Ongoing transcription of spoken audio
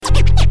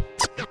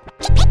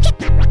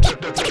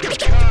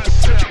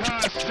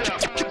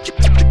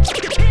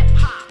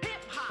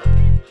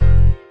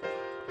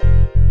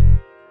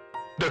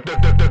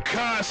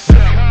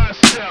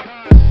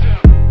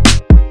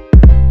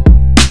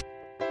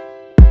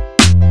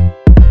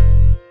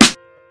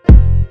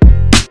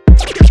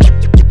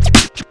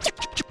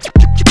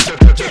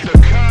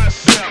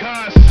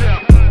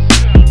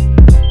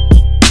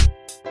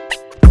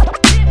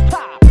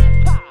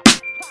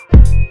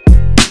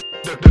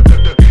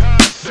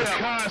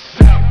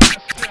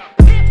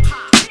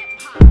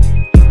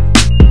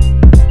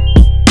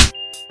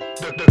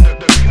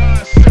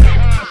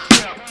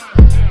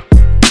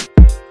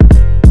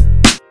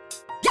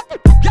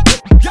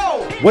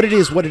What it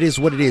is, what it is,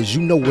 what it is.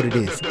 You know what it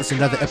is. It's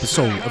another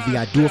episode of the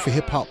I Do It For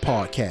Hip Hop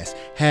podcast.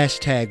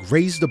 Hashtag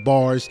Raise the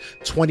Bars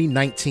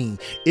 2019.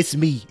 It's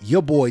me,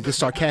 your boy, the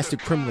sarcastic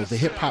criminal, the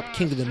hip hop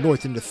king of the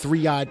north, and the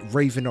three-eyed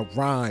raven of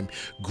rhyme,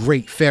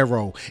 Great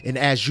Pharaoh. And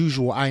as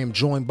usual, I am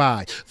joined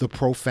by the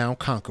profound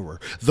conqueror,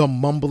 the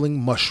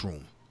mumbling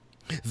mushroom,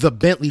 the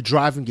Bentley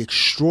driving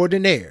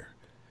extraordinaire,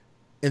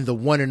 and the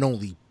one and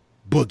only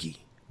Boogie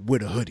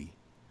with a hoodie.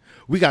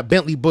 We got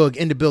Bentley Bug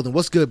in the building.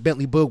 What's good,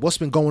 Bentley Bug? What's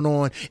been going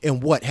on,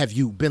 and what have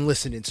you been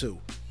listening to?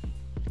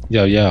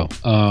 Yo.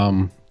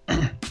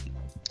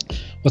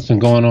 What's been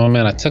going on,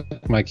 man? I took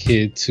my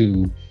kid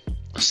to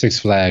Six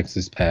Flags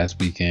this past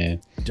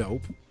weekend.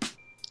 Dope.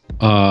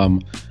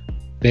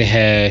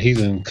 He's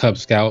in Cub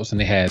Scouts,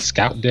 and they had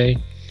Scout Day.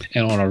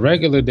 And on a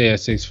regular day at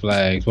Six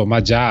Flags, well,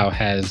 my job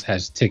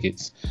has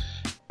tickets,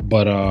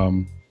 but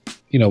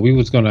we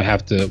was gonna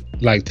have to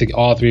take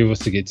all three of us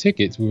to get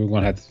tickets. We were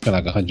gonna have to spend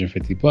like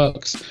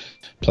 $150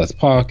 plus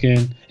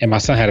parking, and my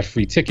son had a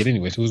free ticket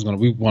anyway, so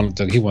he wanted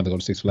to go to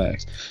Six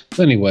Flags.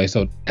 So anyway,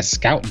 so at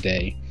Scout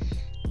Day,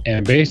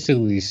 and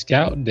basically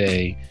Scout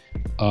Day,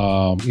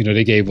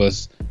 they gave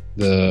us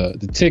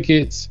the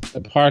tickets,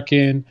 the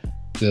parking,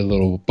 the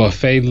little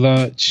buffet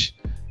lunch,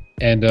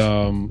 and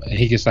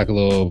he gets like a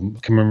little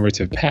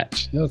commemorative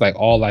patch. It was like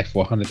all like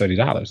for $130.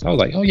 I was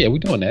like, oh yeah, we're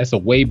doing that. It's a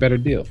way better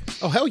deal.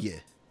 Oh hell yeah.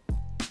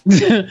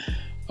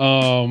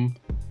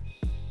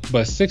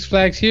 But Six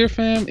Flags here,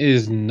 fam,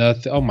 is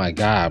nothing. Oh my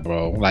god,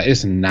 bro! Like,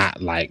 it's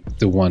not like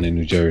the one in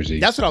New Jersey.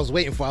 That's what I was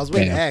waiting for. I was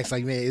waiting to ask,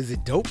 like, man, is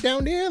it dope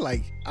down there?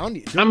 Like,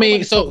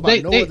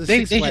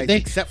 Six Flags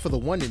except for the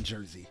one in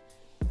Jersey.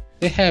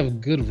 They have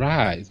good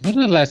rides. When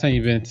was the last time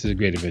you've been to the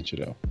Great Adventure,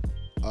 though?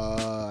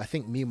 I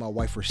think me and my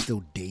wife are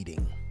still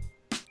dating.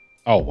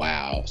 Oh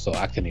wow! So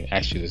I couldn't even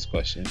ask you this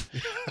question.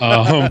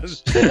 Well,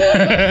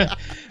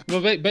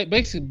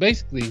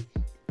 basically.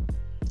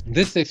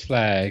 This Six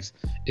Flags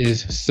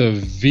is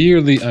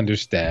severely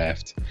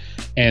understaffed,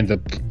 and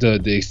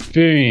the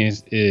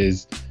experience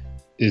is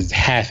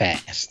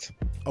half-assed.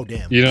 Oh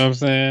damn! You know what I'm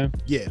saying?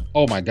 Yeah.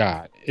 Oh my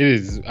god, it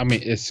is. I mean,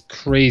 it's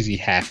crazy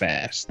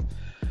half-assed.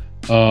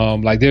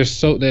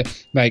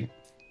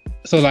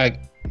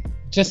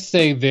 Just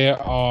say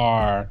there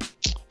are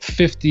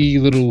 50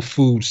 little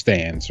food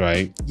stands,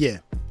 right? Yeah.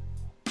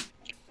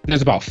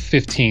 There's about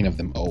 15 of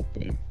them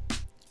open.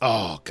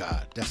 Oh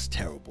god, that's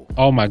terrible.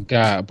 Oh my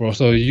god, bro.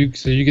 So you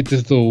get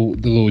this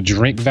little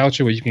drink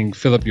voucher where you can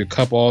fill up your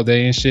cup all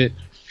day and shit.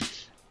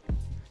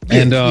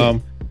 Yeah,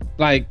 and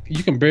like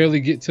you can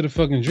barely get to the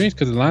fucking drinks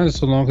because the line is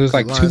so long. Because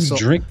there's like two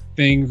drink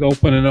things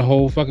open in the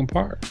whole fucking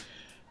park.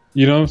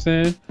 You know what I'm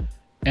saying?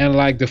 And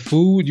like the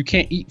food, you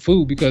can't eat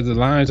food because the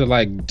lines are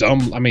like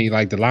dumb. I mean,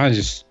 like the lines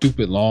are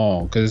stupid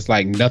long because it's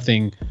like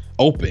nothing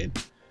open.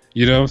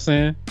 You know what I'm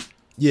saying?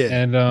 Yeah.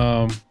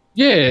 And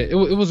yeah, it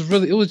was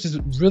just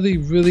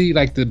really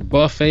like the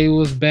buffet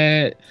was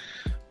bad.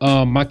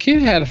 My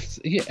kid had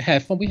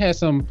fun. We had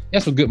some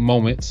good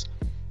moments.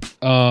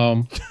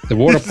 The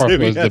water park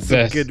was the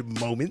best. Good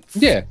moments.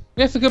 Yeah,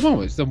 we had some good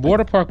moments. The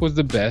water park was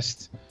the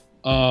best.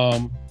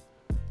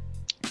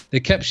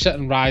 They kept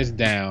shutting rides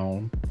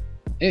down.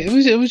 It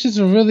was just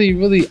a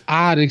really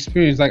odd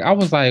experience. Like I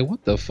was like,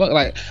 what the fuck?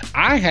 Like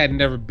I had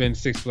never been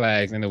Six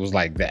Flags and it was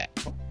like that.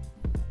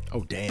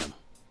 Oh damn.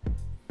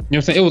 You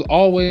know what I'm saying? It was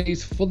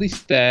always fully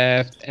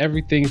staffed.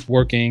 Everything's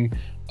working.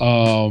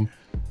 You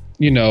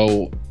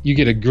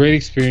get a great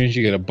experience.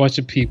 You get a bunch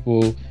of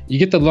people. You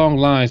get the long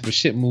lines, but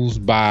shit moves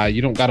by.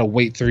 You don't got to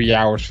wait 3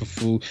 hours for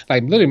food.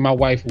 Like, literally, my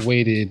wife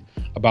waited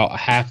about a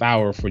half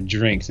hour for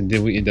drinks, and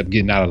then we end up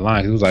getting out of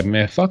line. It was like,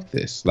 man, fuck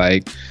this.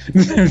 Like,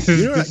 this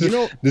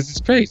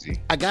is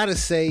crazy. I got to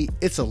say,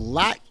 it's a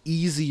lot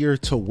easier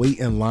to wait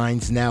in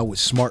lines now with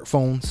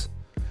smartphones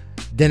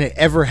than it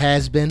ever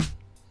has been.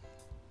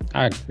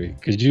 I agree,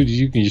 because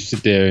you can just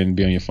sit there and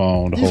be on your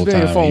phone the whole time.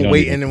 You just be on your phone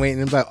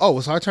waiting and like, oh,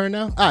 it's our turn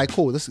now. All right,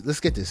 cool. Let's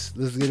get this.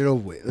 Let's get it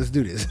over with. Let's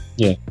do this.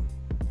 Yeah,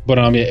 but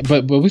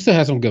we still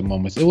had some good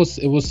moments. It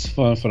was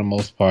fun for the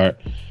most part.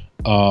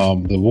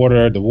 The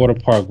water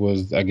park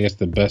was, I guess,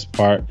 the best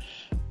part.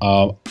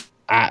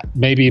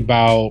 Maybe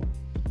about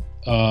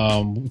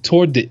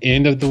toward the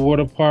end of the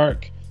water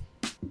park,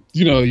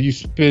 you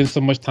spend so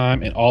much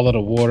time in all of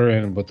the water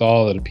and with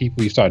all of the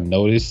people, you start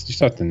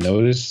to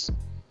notice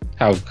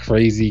how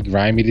crazy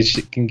grimy this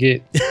shit can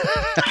get. It's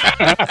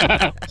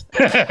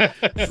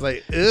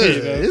like, yeah,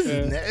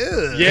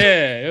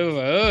 it was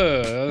like,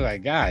 I was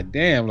like, god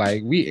damn,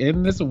 like we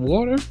in this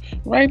water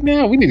right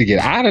now? We need to get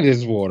out of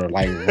this water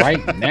like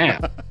right now.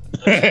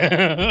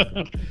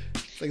 Like,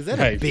 is that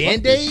a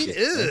Band-Aid?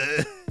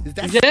 Is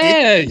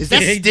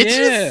that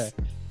stitches?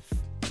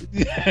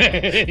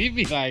 Yeah. He'd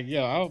be like,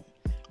 yo, I'm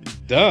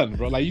done,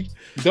 bro. Like, you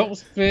don't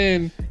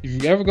spend,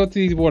 if you ever go to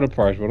these water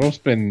parks, bro, don't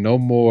spend no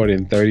more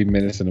than 30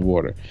 minutes in the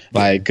water.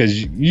 Like,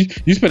 because you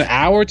spend an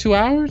hour, 2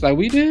 hours like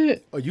we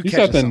did. Oh, you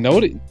start to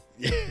notice.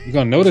 You're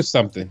gonna notice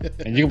something,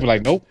 and you're gonna be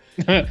like, nope,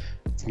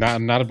 it's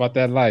not about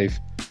that life.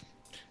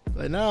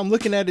 But now I'm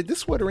looking at it. This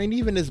sweater ain't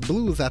even as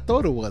blue as I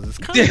thought it was. It's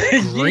kind of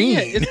green.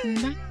 Yeah,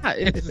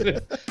 it's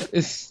not.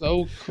 It's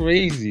so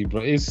crazy,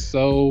 bro. It's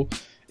so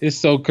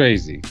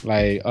crazy.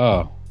 Like,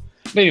 but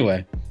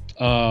anyway,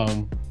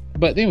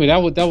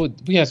 that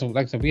would we had some,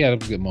 like I said, we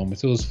had good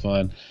moments. It was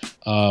fun.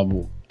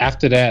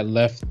 After that,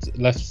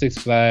 left Six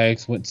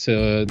Flags. Went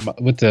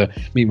to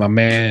meet my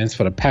mans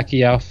for the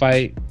Pacquiao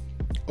fight.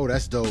 Oh,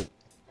 that's dope.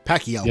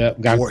 Pacquiao. Yep,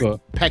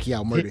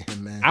 Pacquiao murdered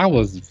him, man. I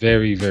was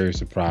very, very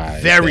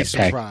surprised. Very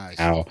surprised.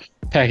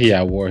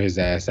 Pacquiao wore his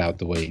ass out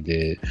the way he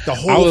did. The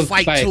whole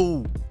fight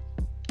too.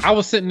 I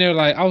was sitting there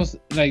like I was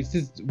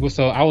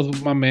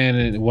with my man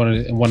and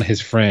one of his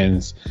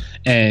friends,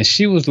 and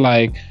she was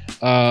like,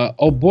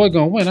 "Oh boy,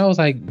 gonna win." I was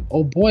like,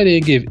 "Oh boy,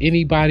 didn't give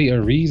anybody a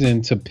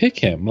reason to pick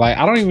him." Like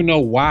I don't even know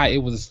why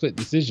it was a split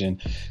decision,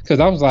 because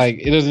I was like,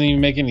 it doesn't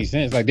even make any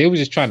sense. Like they were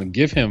just trying to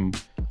give him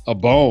a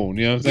bone,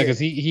 you know what I'm saying? Because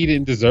he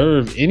didn't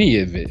deserve any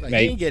of it. Like,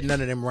 he didn't get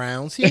none of them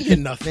rounds. He didn't get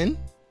nothing.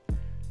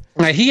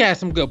 Like he had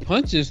some good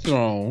punches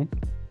thrown,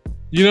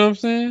 you know what I'm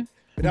saying?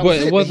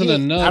 But it wasn't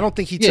enough. I don't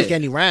think he took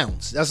any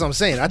rounds. That's what I'm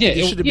saying. I think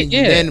it should have been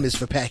unanimous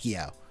for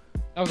Pacquiao.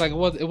 I was like,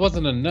 it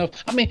wasn't enough.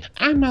 I mean,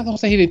 I'm not gonna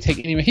say he didn't take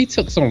any. He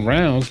took some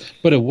rounds,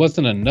 but it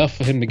wasn't enough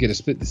for him to get a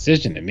split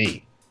decision to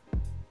me.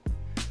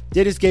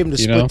 They just gave him the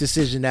split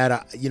decision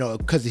that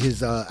because of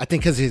his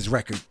because of his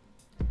record.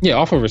 Yeah,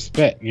 off of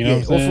respect, you know.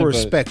 Yeah, off of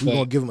respect, we're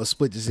gonna give him a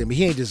split decision, but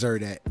he ain't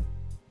deserve that.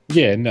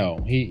 Yeah, no,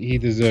 he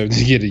deserved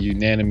to get a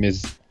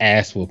unanimous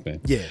ass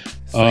whooping. Yeah.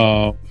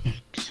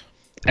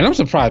 And I'm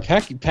surprised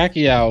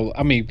Pacquiao.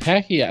 I mean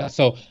Pacquiao.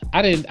 So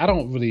I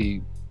don't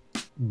really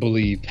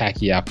believe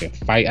Pacquiao can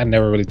fight. I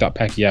never really thought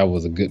Pacquiao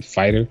was a good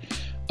fighter.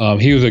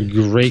 He was a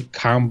great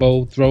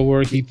combo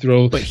thrower.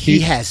 But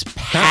he has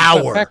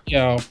power.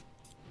 Pacquiao.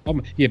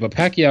 But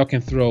Pacquiao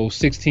can throw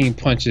 16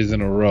 punches in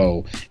a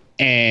row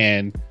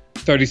and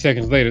 30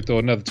 seconds later throw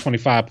another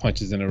 25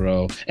 punches in a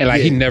row, and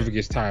he never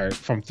gets tired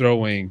from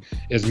throwing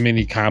as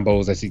many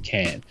combos as he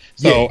can.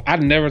 So I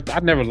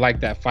never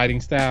liked that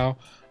fighting style.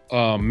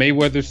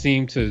 Mayweather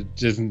seemed to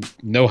just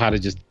know how to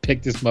just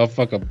pick this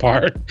motherfucker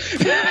apart,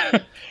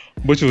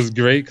 which was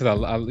great because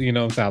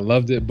I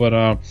loved it. But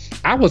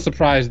I was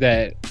surprised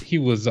that he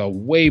was a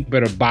way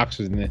better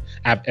boxer than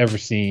I've ever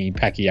seen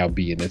Pacquiao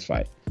be in this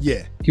fight.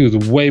 Yeah, he was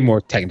way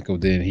more technical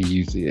than he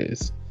usually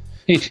is.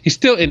 He's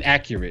still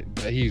inaccurate,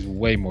 but he's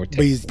way more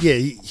technical. But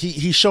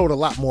he showed a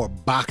lot more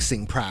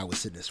boxing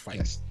prowess in this fight.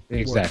 Yes,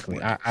 exactly.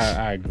 Word.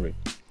 I agree.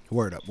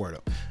 Word up.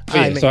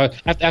 So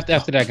after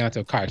that, I got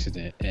into a car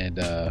accident, and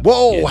how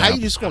you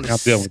just going to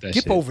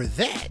skip over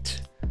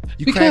that?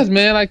 You crashed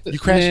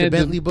the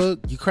Bentley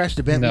bug. You crashed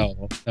the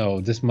Bentley. No,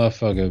 this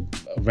motherfucker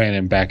ran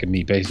in back of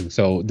me basically.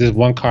 So this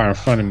one car in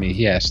front of me,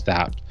 he had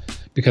stopped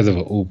because of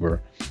an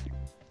Uber,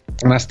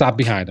 and I stopped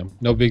behind him.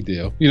 No big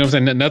deal. You know what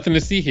I'm saying? Nothing to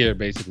see here,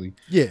 basically.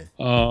 Yeah.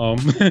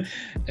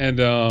 And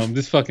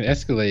this fucking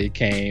Escalade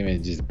came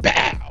and just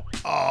bow.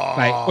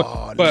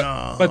 Oh,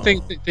 but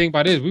thing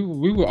about it is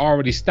we were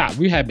already stopped.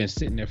 We had been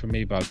sitting there for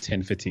maybe about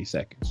 10-15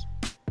 seconds.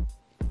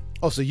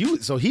 Oh, so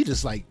he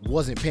just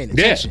wasn't paying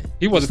attention. Yeah,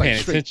 he wasn't paying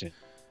attention.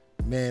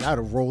 Man, I'd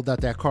have rolled out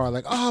that car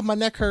like, oh, my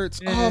neck hurts.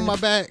 Oh, my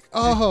back.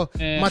 Oh,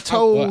 my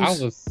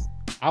toes.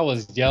 I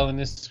was yelling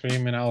and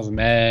screaming. I was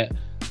mad.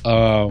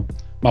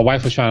 My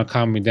wife was trying to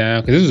calm me down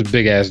because this was a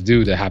big ass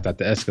dude that hopped out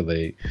the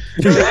Escalade.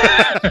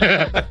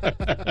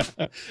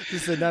 He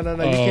said, "No, you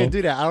can't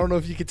do that. I don't know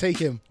if you can take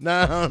him. No,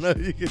 I don't know if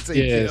you can take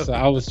him." Yeah, so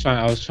I was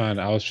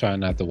trying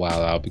not to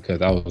wild out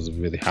because I was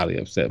really highly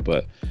upset.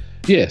 But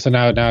yeah, so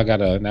now I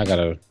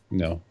gotta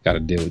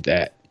deal with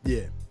that.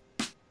 Yeah,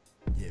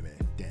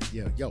 man.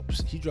 Damn. Yo,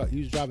 he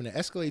was driving the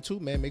Escalade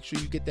too, man. Make sure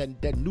you get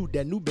that new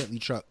Bentley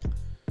truck.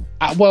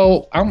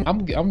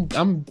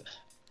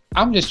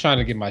 I'm just trying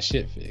to get my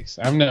shit fixed.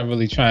 I'm just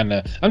really trying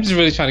to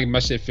get my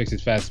shit fixed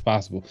as fast as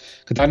possible.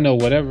 Because I know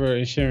whatever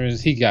insurance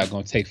he got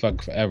going to take fucking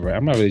forever.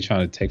 I'm not really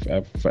trying to take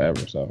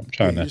forever. So I'm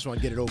trying to. You just want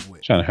to get it over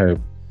with. Trying to hurry.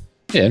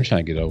 Yeah, I'm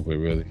trying to get over it,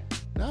 really.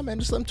 Nah, man,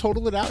 just let him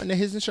total it out. And then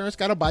his insurance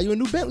got to buy you a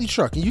new Bentley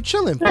truck. And you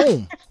chilling.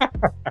 Boom.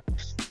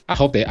 I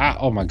hope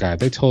oh my God,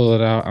 they total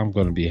it out. I'm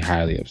going to be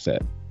highly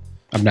upset.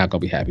 I'm not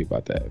going to be happy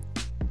about that.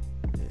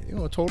 You're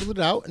gonna total it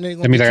out, and then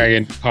that means I gotta get a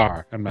new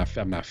car. I'm not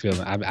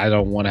feeling. I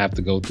don't want to have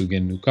to go through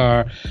getting a new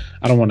car.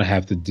 I don't want to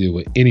have to deal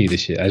with any of the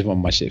shit. I just want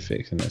my shit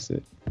fixed, and that's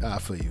it.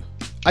 For you,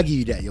 I give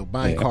you that. Yo,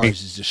 buying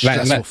cars is just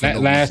stressful. For no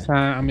last reason.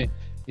 time,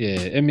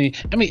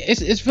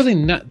 it's really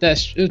not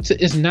that.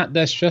 It's not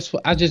that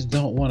stressful. I just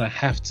don't want to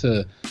have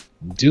to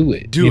do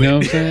it. You know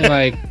what I'm saying?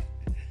 Like,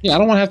 yeah, I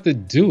don't want to have to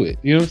do it.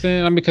 You know what I'm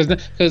saying? I mean,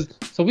 because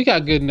so we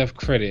got good enough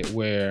credit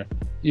where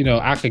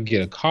I could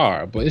get a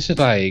car, but it's just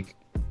like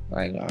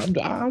I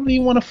don't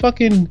even want to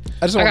fucking.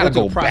 I gotta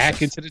go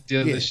back into the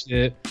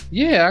dealership.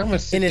 Yeah, I'm gonna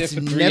sit there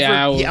for 3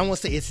 hours. Yeah, I want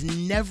to say it's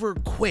never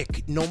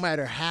quick, no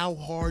matter how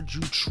hard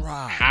you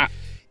try.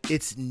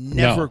 It's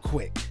never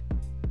quick.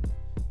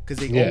 Because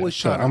they always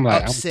try to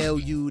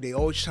upsell you. They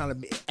always trying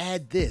to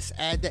add this,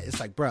 add that. It's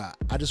like, bruh,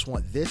 I just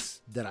want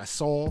this that I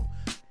saw.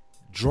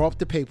 Draw up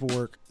the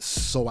paperwork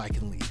so I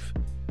can leave.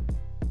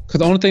 Because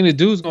the only thing to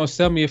do is gonna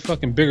sell me a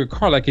fucking bigger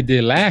car like it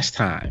did last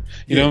time.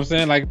 You know what I'm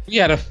saying? Like we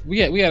had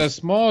a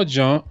small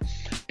jump,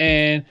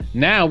 and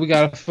now we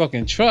got a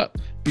fucking truck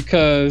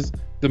because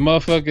the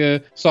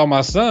motherfucker saw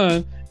my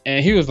son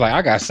and he was like,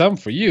 "I got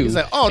something for you." He's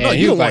like, "Oh no,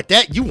 you don't want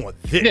that. You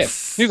want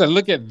this." Yeah. He's like,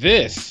 "Look at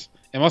this,"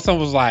 and my son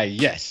was like,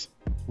 "Yes,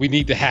 we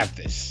need to have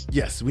this.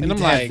 Yes, we need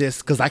to have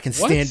this because I can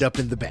stand up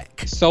in the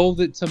back."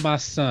 Sold it to my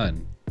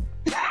son.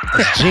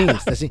 That's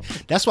genius.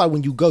 That's why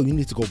when you go, you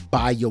need to go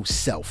by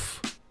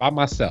yourself. By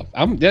myself.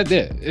 I'm dead.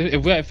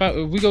 If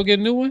we go get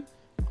a new one,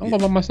 I'm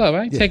going by myself.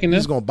 I ain't taking them. You're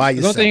just gonna buy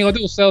yourself. The only thing you're gonna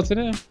do is sell to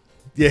them.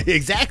 Yeah,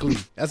 exactly.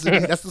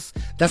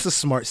 That's a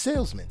smart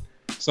salesman.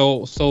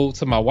 Sold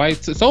to my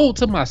wife. Sold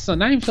to my son.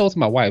 Not even sold to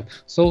my wife.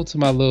 Sold to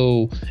my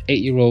little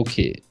 8-year-old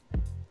kid.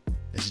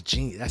 That's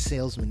genius. That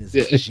salesman is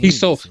genius.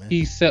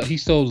 He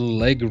sold the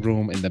leg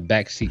room in the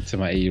back seat to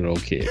my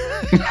 8-year-old kid.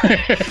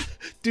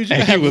 Dude, you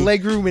have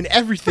leg room and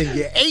everything.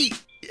 You're 8.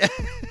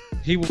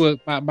 He was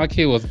my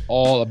kid was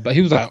all about.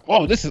 He was like,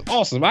 "Oh, this is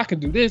awesome! I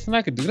can do this and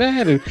I can do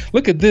that. And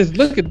look at this,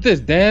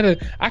 Dad!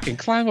 And I can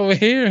climb over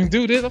here and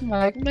do this." I'm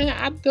like, "Man,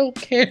 I don't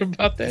care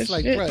about that." It's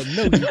like, shit. bro,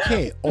 no, you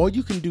can't. All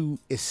you can do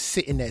is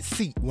sit in that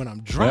seat when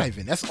I'm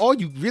driving. That's all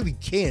you really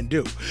can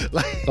do.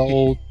 Like,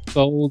 so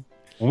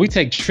when we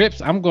take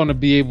trips, I'm gonna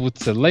be able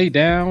to lay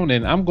down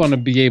and I'm gonna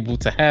be able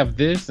to have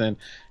this. And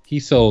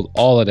he sold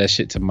all of that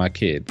shit to my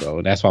kid,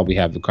 bro. That's why we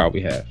have the car we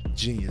have.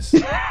 Genius.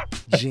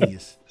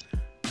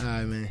 All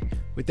right, man.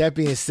 With that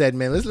being said,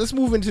 man, let's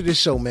move into this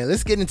show, man.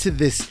 Let's get into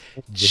this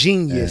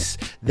genius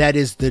that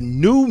is the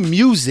new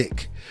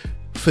music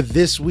for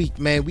this week,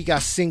 man. We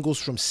got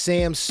singles from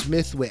Sam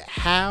Smith with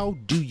How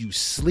Do You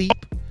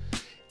Sleep?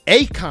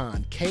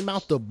 Akon came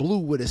out the blue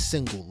with a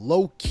single,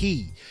 Low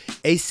Key.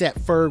 ASAP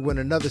Ferg with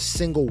another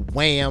single,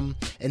 Wham.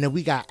 And then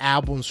we got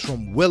albums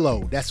from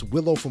Willow. That's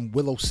Willow from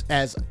Willow,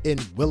 as in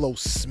Willow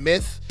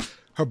Smith.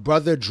 Her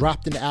brother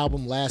dropped an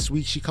album last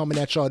week. She coming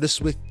at y'all this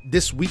week. The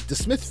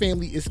Smith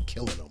family is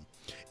killing them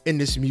in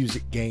this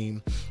music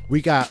game. We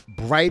got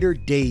Brighter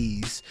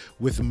Days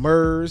with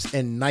Murs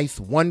and Ninth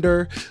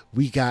Wonder.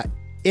 We got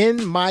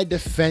In My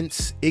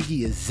Defense,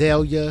 Iggy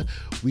Azalea.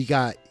 We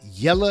got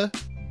Yella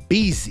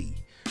Beezy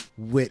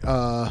with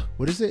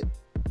what is it?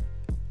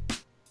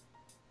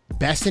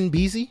 Bassin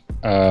Beezy?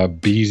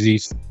 Beezy,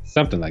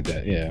 something like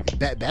that, yeah.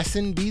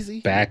 Bassin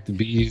Beezy? Back to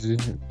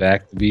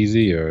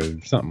Beezy or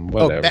something,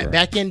 whatever.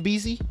 Back in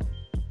Beezy?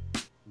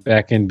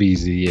 Back in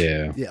Beezy,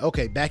 yeah. Yeah,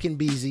 okay, Back in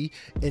Beezy.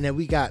 And then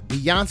we got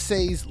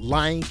Beyonce's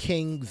Lion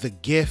King, The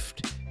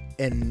Gift,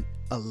 and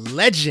a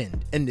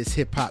legend in this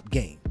hip-hop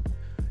game,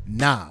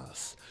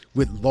 Nas,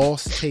 with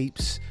Lost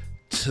Tapes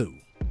 2.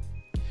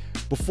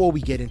 Before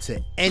we get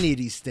into any of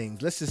these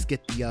things, let's just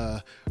get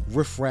the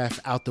riffraff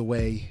out the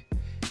way.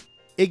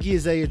 Iggy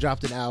Azalea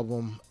dropped an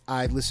album.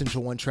 I listened to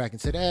one track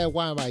and said,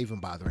 why am I even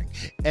bothering?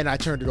 And I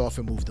turned it off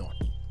and moved on.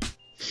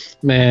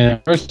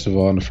 Man, first of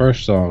all, in the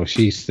first song,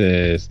 she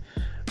says,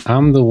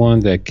 "I'm the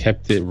one that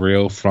kept it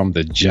real from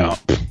the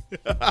jump."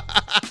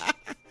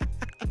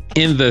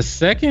 In the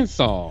second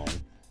song,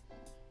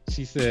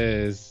 she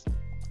says,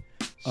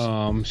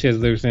 she has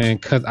lyrics saying,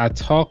 "Cause I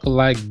talk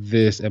like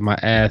this and my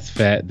ass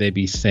fat, they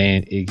be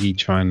saying Iggy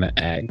trying to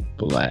act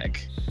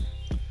black."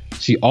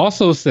 She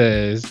also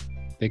says,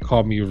 "They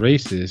call me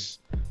racist.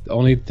 The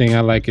only thing I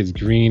like is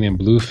green and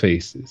blue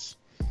faces."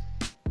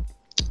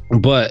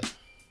 But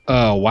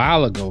a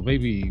while ago,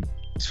 maybe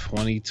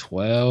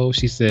 2012,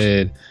 she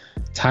said,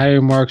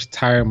 tire marks,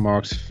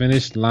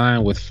 finish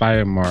line with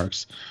fire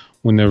marks.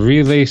 When the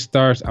relay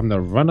starts, I'm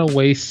the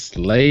runaway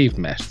slave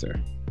master.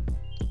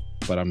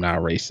 But I'm not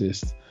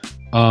racist.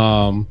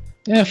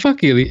 Yeah,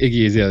 fuck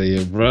Iggy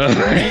Azalea, bro.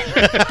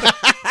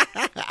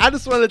 I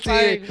just wanted to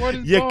hear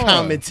your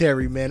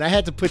commentary, man. I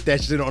had to put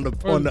that shit on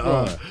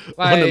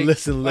the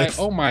listen list.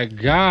 Oh my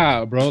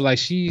god, bro! Like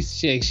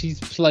she's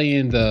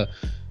playing the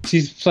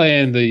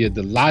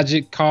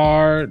logic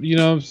card. You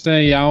know what I'm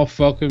saying? Y'all don't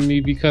fuck with me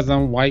because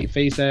I'm white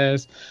face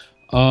ass.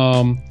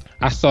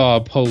 I saw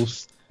a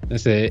post that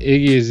said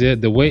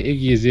the way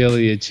Iggy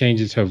Azalea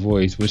changes her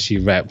voice when she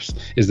raps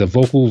is the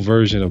vocal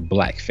version of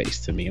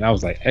blackface to me, and I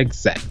was like,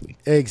 exactly.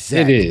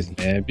 It is,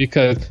 man,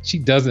 because she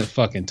doesn't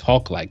fucking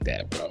talk like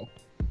that, bro.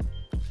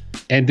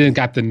 And then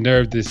got the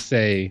nerve to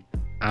say,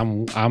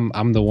 I'm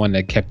the one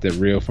that kept it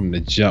real from the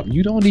jump.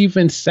 You don't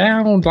even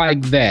sound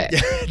like that.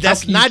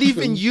 That's not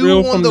even you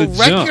on the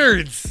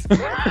records.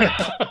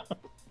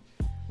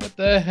 What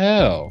the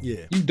hell?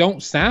 Yeah. You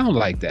don't sound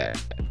like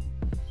that.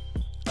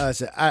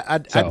 I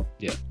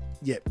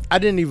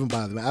didn't even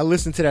bother me. I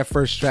listened to that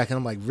first track and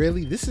I'm like,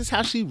 really? This is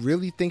how she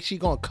really thinks she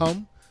gonna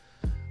come?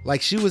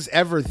 Like she was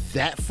ever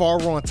that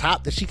far on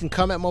top that she can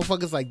come at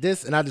motherfuckers like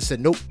this? And I just said,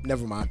 nope,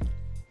 never mind.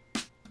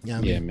 You know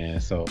what I mean?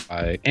 Man. So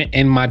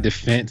in my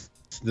defense,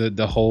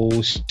 the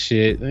whole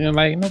shit, you know,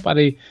 like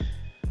nobody.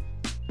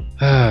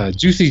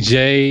 Juicy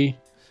J.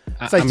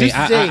 It's like Juicy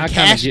J and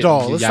Cash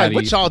Doll. It's like,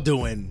 what y'all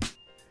doing?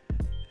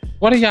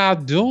 What are y'all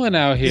doing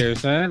out here,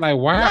 son? Like,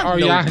 why Y'all are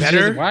know y'all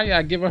better. why are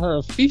y'all giving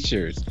her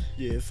features?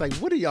 Yeah, it's like,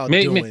 what are y'all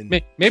doing?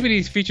 Maybe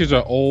these features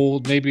are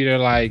old. Maybe they're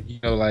like,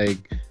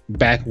 like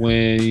back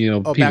when,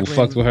 people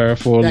fucked with her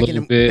for a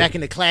little bit. Back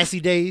in the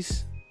classy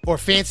days or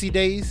fancy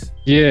days.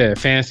 Yeah,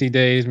 fancy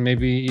days.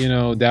 Maybe,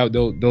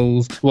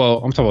 those.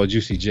 Well, I'm talking about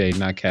Juicy J,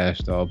 not Cash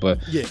Doll, but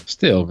yeah,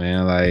 still,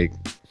 man, like,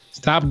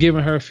 stop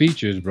giving her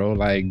features, bro.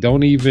 Like,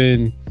 don't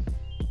even,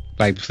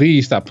 like,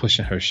 please stop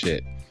pushing her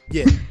shit.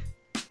 Yeah.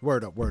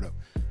 Word up. All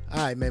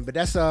right, man. But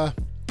that's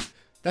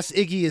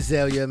Iggy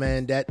Azalea,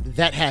 man.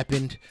 That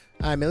happened.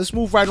 All right, man. Let's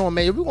move right on,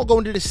 man. We're gonna go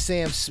into this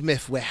Sam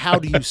Smith with "How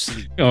Do You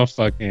Sleep." Gonna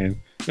fucking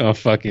try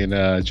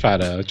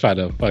to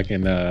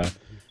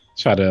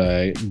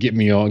get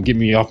me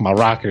off my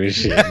rocker and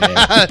shit,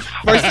 man.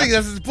 First thing,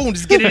 that's boom.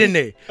 Just get it in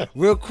there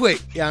real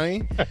quick. You know what I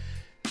mean?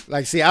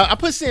 Like, see, I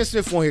put Sam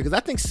Smith on here because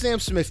I think Sam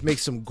Smith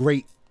makes some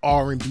great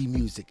R&B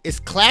music. It's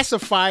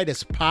classified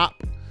as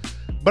pop.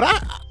 But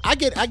I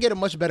get a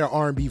much better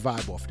R&B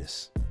vibe off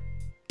this.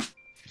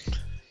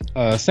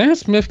 Sam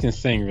Smith can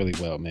sing really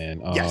well,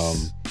 man.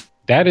 Yes.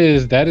 That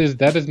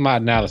is my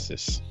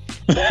analysis.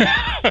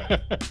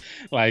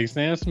 Like,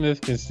 Sam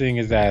Smith can sing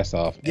his ass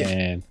off,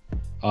 and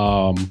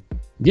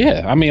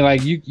yeah. I mean,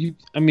 like,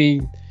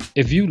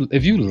 if you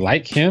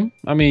like him,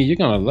 you're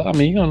gonna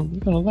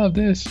love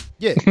this.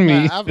 Yeah,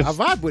 I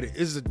vibe with it.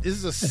 This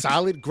is a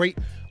solid, great,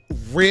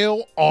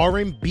 real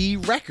R&B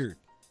record.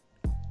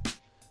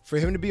 For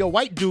him to be a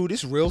white dude,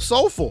 it's real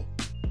soulful.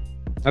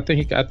 I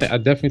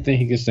definitely think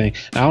he can sing.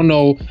 I don't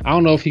know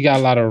if he got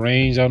a lot of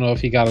range. I don't know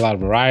if he got a lot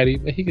of variety,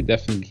 but he can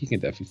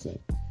definitely sing.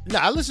 No,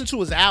 I listen to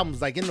his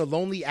albums, like In the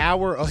Lonely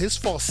Hour. His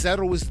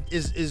falsetto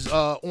is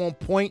on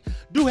point.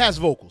 Dude has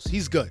vocals.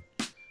 He's good.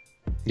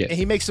 Yeah, and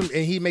he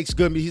makes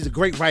good. He's a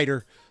great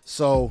writer.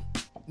 So,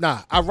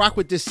 I rock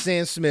with this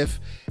Sam Smith.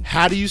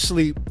 How Do You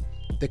Sleep?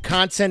 The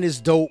content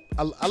is dope.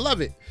 I love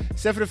it,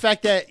 except for the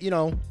fact that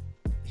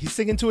he's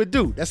singing to a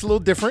dude. That's a little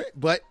different,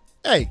 but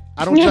hey,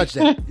 I don't judge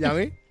that. You know what I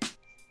mean?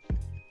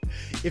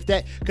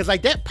 Because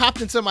like that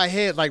popped into my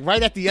head, like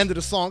right at the end of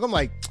the song. I'm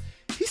like,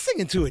 he's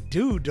singing to a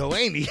dude though,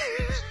 ain't he?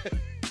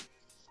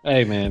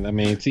 Hey man,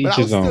 to each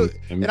his own.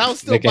 And I was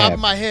still bobbing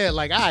my head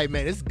like, all right,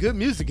 man, it's good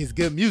music. It's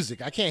good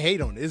music. I can't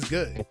hate on it. It's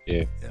good.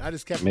 Yeah. And I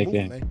just kept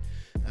moving, man.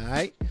 All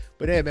right.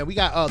 But yeah, man, we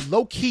got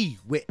Low Key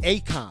with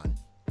Akon.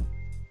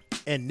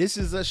 And this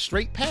is a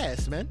straight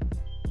pass, man.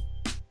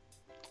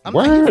 I'm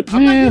not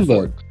here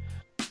for it.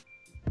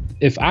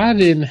 If I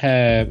didn't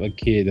have a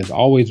kid that's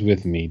always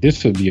with me,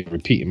 this would be a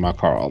repeat in my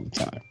car all the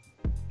time.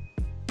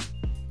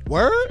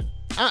 Word?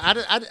 I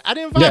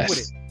didn't vibe with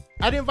it.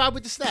 I didn't vibe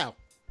with the style.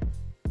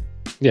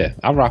 Yeah,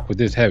 I rock with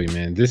this heavy,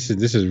 man. This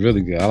is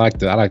really good. I like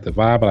the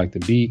vibe. I like the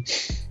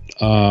beat.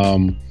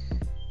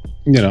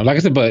 Like I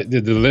said, but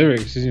the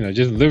lyrics,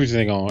 just lyrics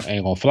ain't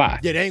gonna fly.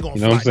 Yeah, they ain't gonna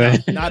fly. What I'm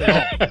saying? Not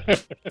at all.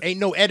 Ain't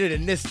no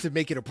editing this to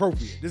make it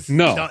appropriate. This is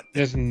done.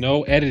 There's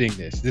no editing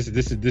this. This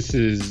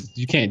is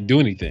you can't do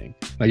anything.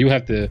 Like, you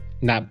have to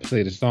not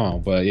play the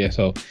song. But yeah,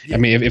 so yeah.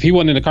 If he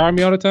wasn't in the car with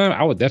me all the time,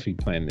 I would definitely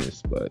be playing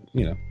this. But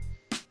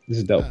this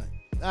is dope. All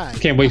right. I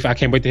can't wait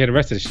to hear the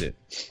rest of the shit.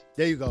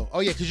 There you go. Oh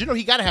yeah, because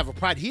he gotta have a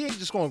pride. He ain't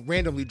just gonna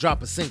randomly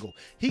drop a single.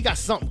 He got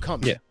something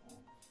coming. Yeah.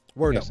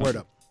 Word up.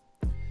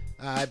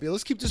 All right, but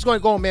let's keep this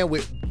going, man,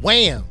 with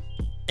Wham!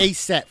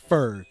 ASAP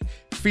Ferg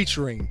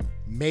featuring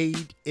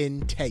Made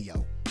in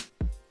Teo.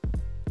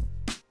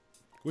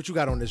 What you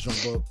got on this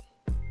joint,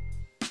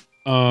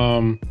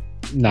 bro?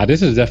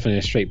 This is definitely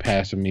a straight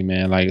pass for me,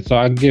 man. Like, so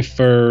I give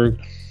Ferg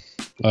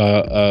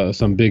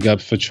some big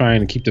ups for trying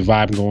to keep the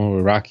vibe going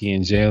with Rocky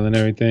in jail and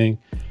everything.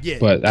 Yeah.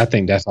 But I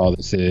think that's all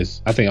this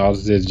is. I think all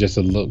this is just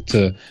a look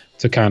to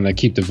kind of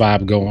keep the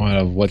vibe going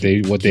of what they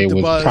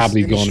was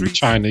probably going to be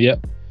trying to.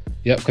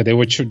 Yep, because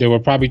they were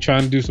probably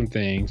trying to do some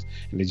things,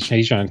 and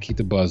he's trying to keep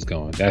the buzz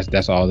going.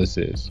 That's all this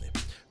is.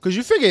 Because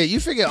you figure,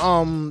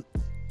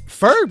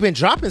 Ferg been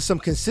dropping some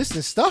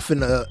consistent stuff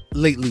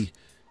lately.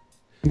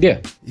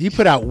 Yeah, he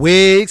put out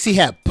Wigs. He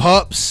had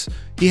Pups.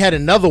 He had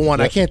another one.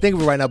 Yep. I can't think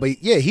of it right now,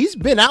 but yeah, he's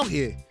been out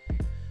here.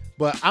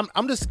 But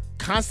I'm just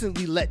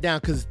constantly let down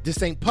because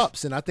this ain't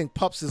Pups, and I think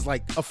Pups is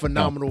like a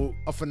phenomenal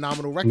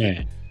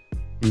record.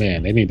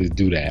 Man, they need to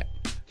do that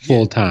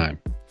full time.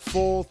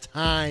 Full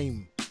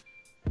time.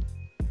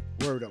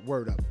 Word up.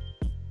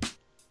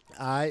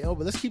 All right, but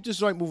let's keep this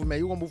joint moving,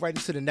 man. We're gonna move right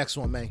into the next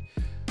one, man.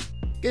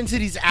 Get into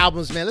these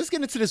albums, man. Let's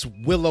get into this I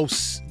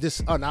was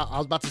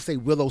about to say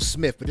Willow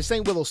Smith, but this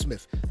ain't Willow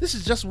Smith. This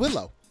is just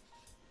Willow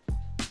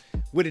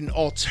with an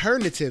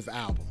alternative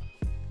album.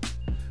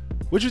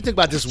 What'd you think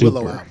about this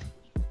Willow album?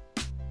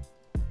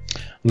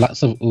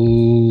 Lots of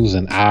oohs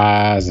and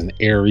ahs and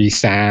airy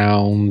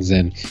sounds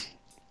and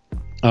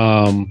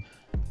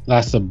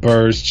lots of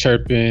birds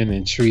chirping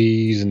and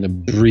trees and the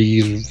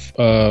breeze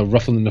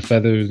ruffling the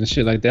feathers and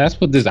shit like that. That's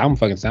what this album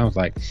fucking sounds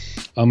like.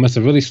 It's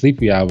a really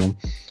sleepy album.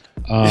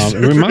 It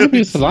reminds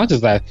me of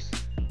Solange's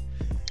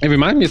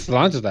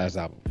last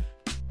album.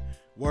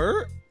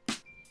 Word?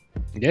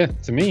 Yeah,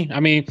 to me.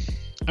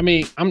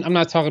 I'm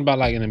not talking about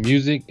like in the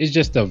music. It's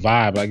just the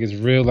vibe. Like, it's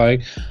real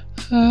like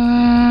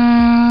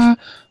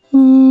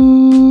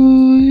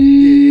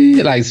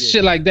like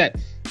shit like that.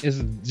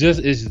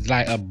 It's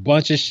like a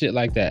bunch of shit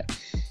like that.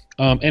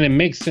 And it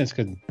makes sense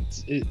because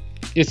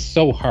it's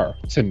so her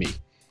to me.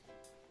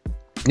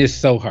 It's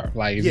so her.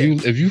 Like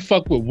if you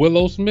fuck with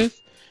Willow Smith,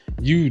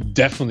 you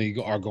definitely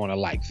are going to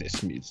like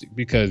this music,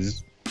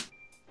 because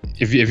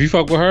if you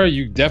fuck with her,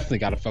 you definitely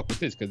got to fuck with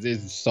this because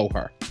it's so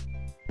her.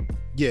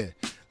 Yeah,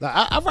 like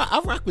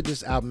I rock with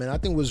this album, man. I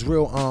think it was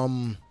real.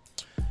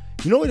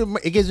 You know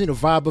what? It gives me the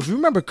vibe of, you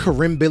remember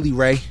Corinne Billy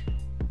Ray?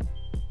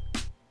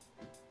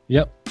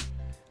 Yep.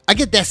 I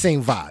get that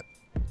same vibe.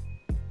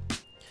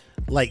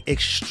 Like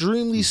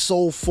extremely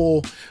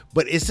soulful,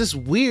 but it's just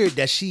weird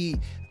that she.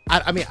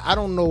 I mean, I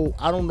don't know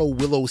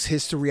Willow's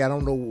history. I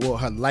don't know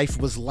what her life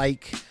was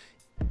like.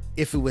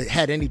 If it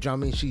had any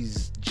drama, I mean,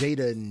 she's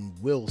Jada and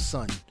Will's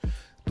son,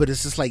 but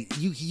it's just like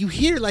you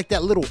hear like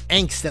that little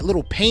angst, that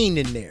little pain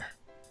in there,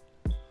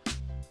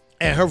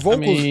 and her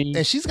vocals,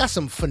 and she's got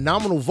some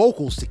phenomenal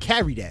vocals to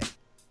carry that.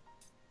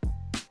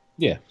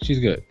 Yeah, she's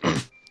good.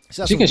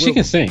 She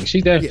can sing.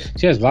 She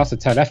has lots of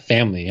talent. That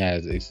family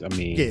has. It's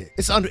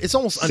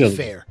almost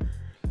unfair.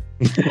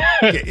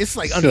 It's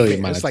like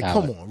unfair. It's like,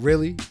 come on,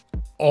 really?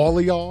 All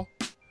of y'all?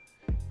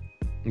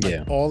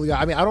 Yeah. All of y'all.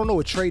 I mean, I don't know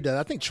what Trey does.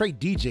 I think Trey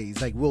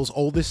DJs, like Will's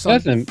oldest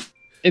son.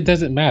 It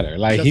doesn't matter.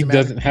 Like, he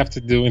doesn't have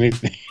to do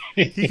anything.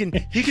 He can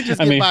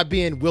just get by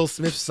being Will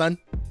Smith's son.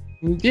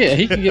 Yeah,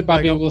 he can get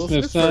by being Will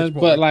Smith's son,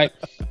 but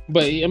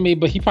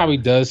he probably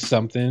does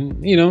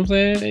something. You know what I'm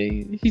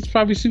saying? He's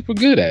probably super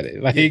good at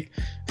it. Like,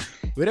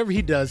 whatever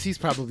he does, he's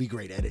probably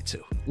great at it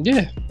too.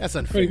 Yeah, that's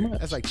unfair.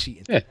 That's like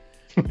cheating. Yeah.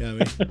 You know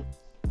what I mean?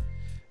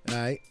 All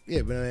right.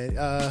 Yeah,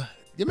 but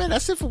man,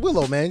 that's it for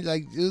Willow, man.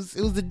 Like, it was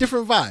a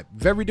different vibe,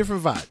 very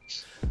different vibe.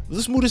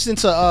 Let's move this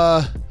into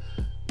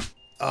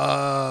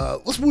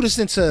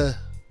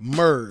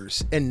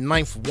Murs and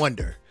Ninth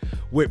Wonder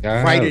with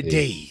Brighter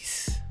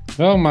Days.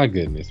 Oh my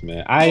goodness,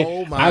 man!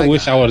 I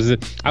wish I was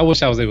able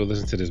to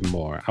listen to this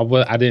more.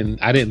 I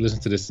didn't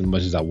listen to this as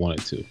much as I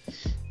wanted to.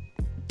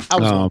 I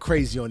was going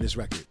crazy on this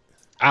record.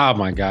 Oh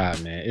my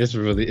god, man!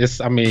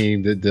 I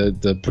mean,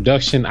 the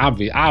production,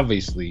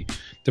 obviously,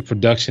 the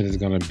production is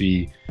gonna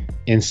be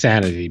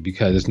insanity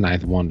because it's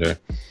Ninth Wonder.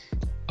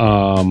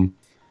 But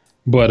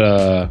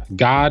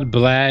God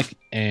Black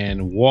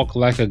and Walk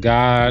Like a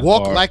God.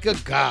 Like a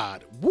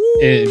God. Woo!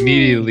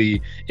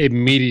 Immediately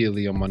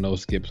on my no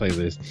skip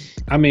playlist.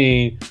 I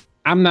mean,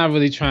 I'm not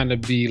really trying to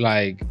be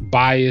like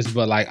biased,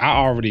 but like I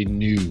already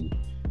knew,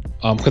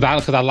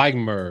 because I like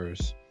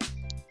Murs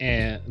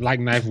and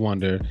like Ninth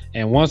Wonder,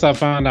 and once I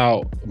found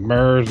out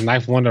Murs,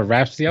 Ninth Wonder,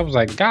 Rhapsody, I was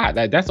like, God,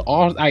 that's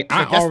all.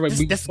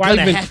 That's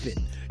gonna happen.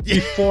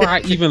 Before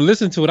I even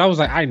listened to it, I was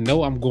like, I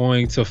know I'm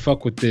going to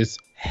fuck with this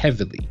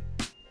heavily.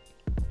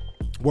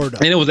 Word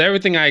up. And it was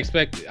everything I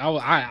expected.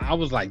 I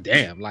was like,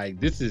 damn, like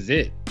this is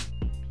it.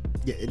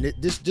 Yeah, and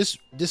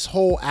this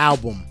whole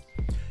album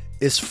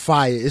is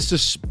fire. It's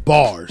just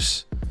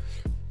bars.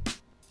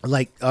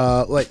 Like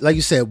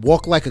you said,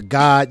 Walk Like a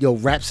God. Yo,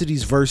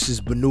 Rhapsody's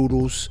verses,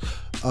 Benoodles.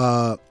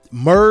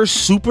 Murs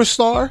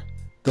Superstar,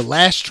 the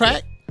last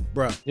track,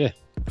 bruh. Yeah,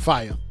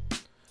 fire.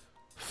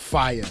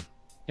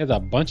 There's a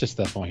bunch of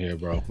stuff on here,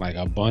 bro. Like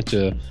a bunch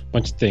of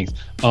things.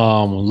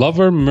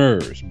 Lover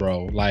Murs,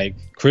 bro. Like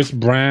Chris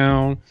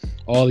Brown,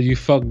 all of you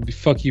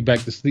fuck you back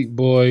to sleep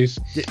boys.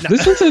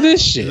 Listen to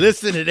this shit.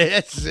 Listen to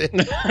this shit.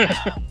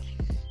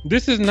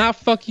 This is not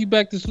fuck you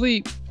back to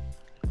sleep,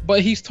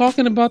 but he's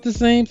talking about the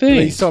same thing.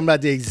 He's talking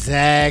about the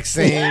exact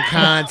same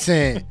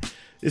content.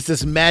 It's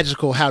just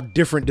magical how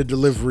different the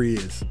delivery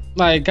is.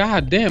 Like,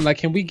 goddamn, like,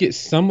 can we get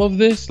some of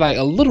this? Like,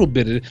 a little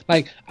bit of it.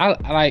 Like,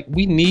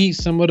 we need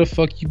some of the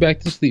fuck you back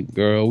to sleep,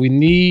 girl. We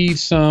need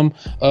some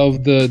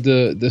of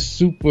the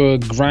super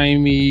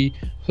grimy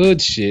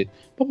hood shit,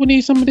 but we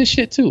need some of this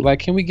shit too. Like,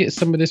 can we get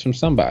some of this from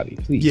somebody,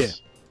 please? Yeah.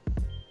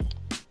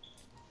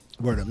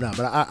 Word up, nah,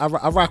 but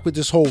I rock with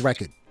this whole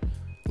record.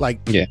 Like,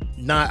 yeah,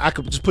 I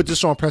could just put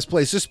this on press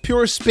play. It's just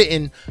pure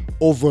spitting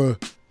over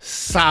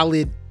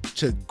solid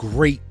to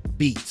great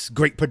beats,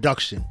 great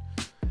production.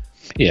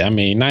 Yeah, I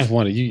mean, Ninth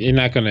Wonder, you're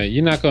not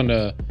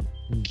gonna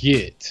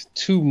get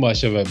too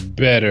much of a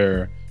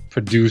better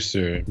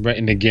producer right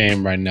in the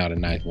game right now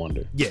than Ninth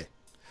Wonder. Yeah,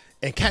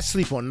 and cats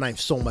sleep on Ninth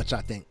so much. I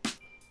think.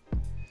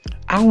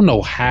 I don't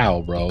know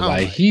how, bro.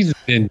 Like, he's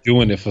been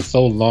doing it for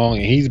so long,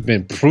 and he's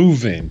been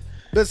proving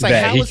but it's like,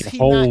 that how he is can he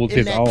hold not in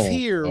his that own.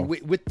 tier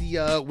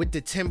with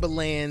the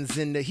Timberlands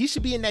and he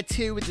should be in that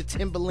tier with the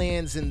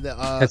Timberlands and the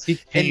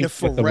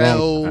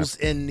Pharrells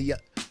and the.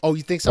 Oh,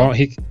 you think so? Oh,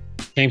 he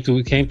came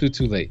through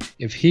too late.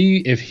 If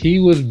he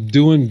was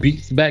doing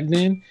beats back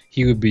then,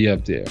 he would be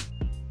up there.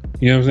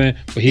 You know what I'm saying?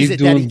 But he's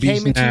doing beats now.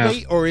 Is it that he came in too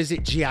late, or is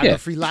it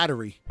geography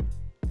lottery?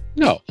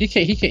 No, he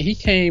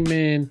came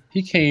in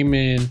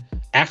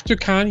after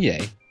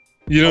Kanye.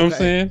 You know what I'm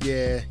saying?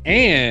 Yeah.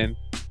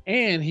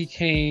 And he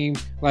came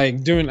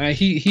like during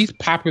he's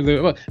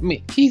popular. Well, I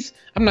mean,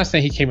 I'm not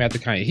saying he came after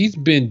Kanye. He's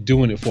been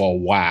doing it for a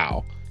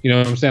while. You know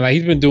what I'm saying? Like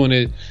he's been doing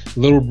it,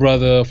 Little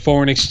Brother,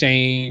 Foreign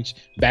Exchange,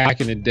 back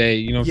in the day.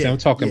 You know what I'm saying? I'm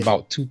talking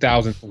about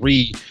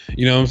 2003.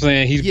 You know what I'm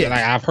saying? He's been,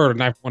 like, I've heard of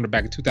Knife Wonder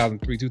back in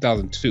 2003,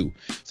 2002.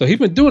 So he's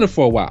been doing it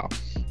for a while.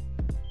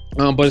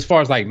 But as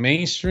far as like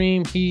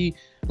mainstream, he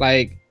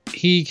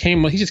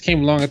just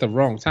came along at the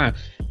wrong time.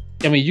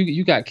 I mean,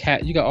 you got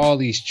all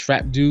these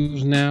trap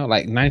dudes now.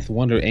 Like Ninth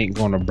Wonder ain't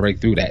gonna break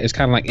through that. It's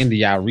kind of like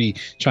India.Arie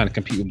trying to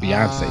compete with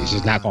Beyonce. It's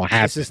just not gonna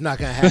happen. It's just not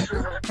gonna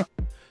happen.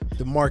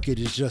 The market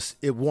is just,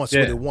 it wants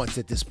what it wants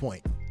at this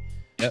point.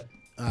 Yep.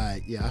 All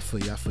right, yeah, I feel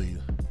you. All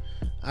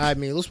right,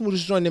 man, let's move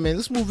this joint in, man.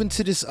 Let's move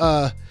into this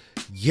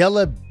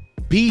Yella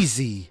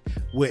Beezy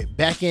with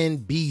Back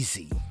End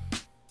Beezy.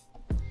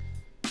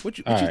 What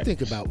you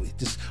think about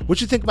this?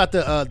 What you think about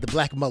the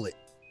black mullet?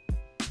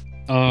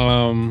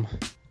 I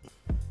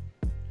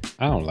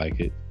don't like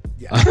it.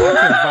 Yeah, I can't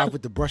vibe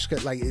with the brush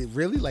cut. Like,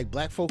 really? Like,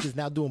 black folk is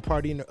now doing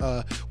party in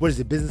the, what is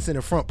it, business in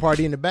the front,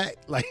 party in the back?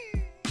 Like,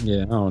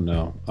 yeah, I don't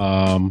know.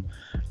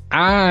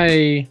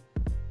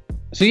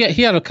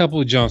 He had a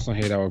couple of jumps on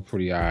here that were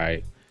pretty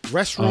alright.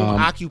 Restroom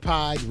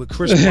Occupied with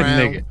Chris Brown.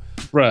 Nigga,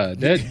 bruh,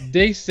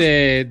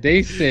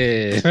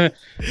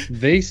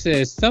 they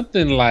said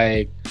something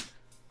like,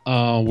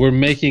 we're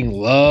making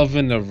love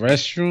in the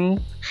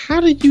restroom.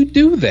 How do you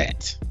do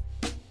that?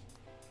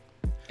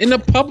 In a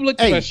public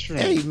restroom.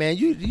 Hey, man,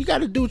 you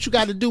got to do what you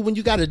got to do when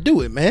you got to do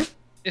it, man.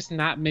 It's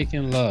not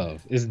making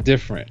love. It's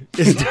different.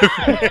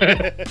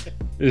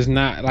 It's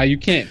not, like, you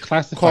can't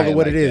classify Call it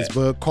what like it is, that.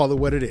 but call it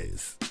what it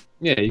is.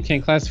 Yeah, you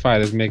can't classify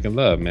it as making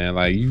love, man.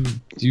 Like, you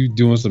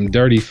doing some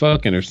dirty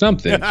fucking or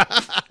something.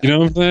 You know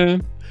what I'm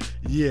saying?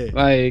 Yeah.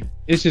 Like,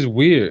 it's just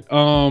weird.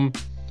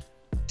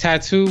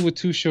 Tattoo with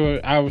Too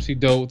Short, obviously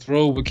dope.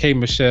 Throw with K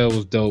Michelle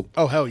was dope.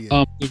 Oh, hell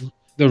yeah.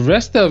 The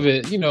rest of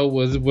it, you know,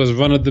 was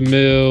run of the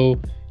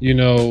mill, you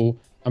know,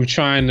 I'm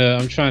trying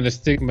to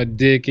stick my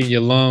dick in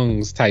your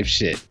lungs type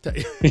shit.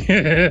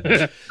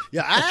 Yeah,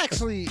 I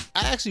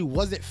actually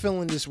wasn't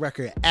feeling this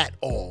record at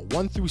all.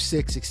 1 through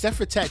 6, except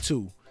for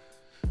Tattoo.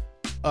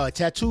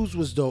 Tattoos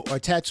was dope, or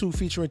Tattoo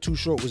featuring Too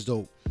Short was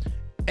dope.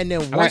 And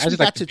then once we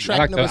got to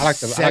track number 7, I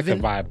like the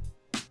vibe.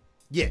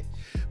 Yeah,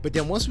 but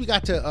then once we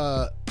got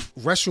to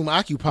Restroom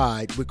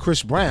Occupied with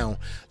Chris Brown,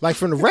 like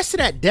from the rest of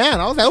that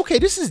down, I was like, okay,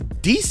 this is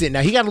decent.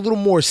 Now he got a little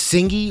more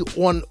singy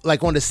on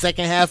the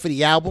second half of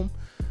the album.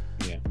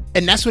 Yeah.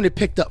 And that's when it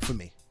picked up for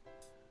me.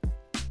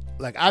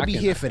 Like, I'd be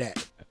here for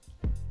that.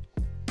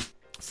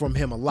 From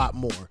him a lot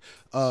more.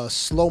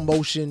 Slow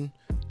Motion,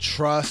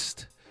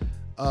 Trust,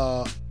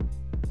 what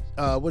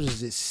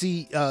is it?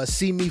 See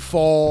Me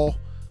Fall,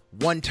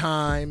 One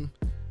Time,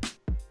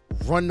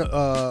 Run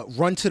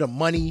to the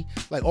Money.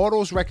 Like, all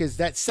those records,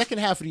 that second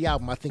half of the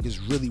album I think is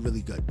really,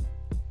 really good.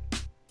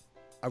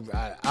 I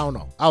don't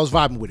know. I was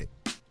vibing with it.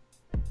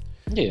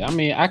 Yeah, I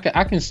mean,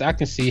 I can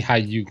see how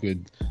you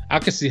could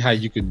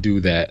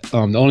do that. The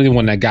only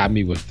one that got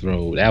me was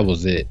Throw. That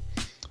was it.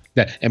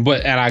 But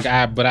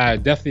I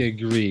definitely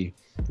agree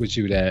with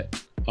you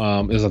that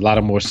there's a lot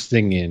of more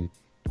singing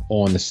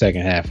on the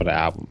second half of the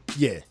album.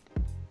 Yeah.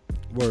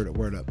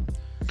 Word up.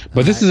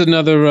 But this is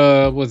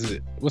another what's he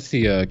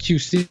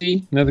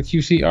QC? Another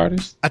QC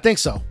artist? I think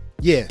so.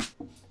 Yeah.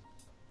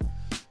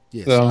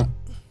 Yeah. So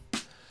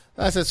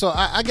I said so.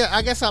 I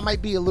guess I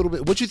might be a little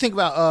bit. What you think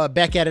about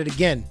Back at It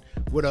Again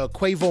with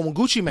Quavo and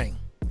Gucci Mane?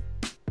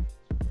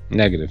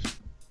 Negative.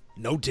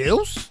 No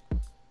deals?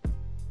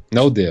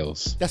 No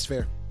deals. That's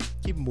fair.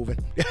 Keep it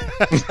moving.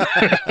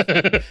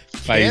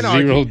 Like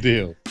zero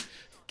deal.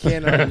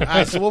 Can't argue. All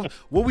right, so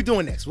what we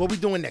doing next? Man,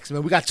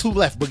 we got 2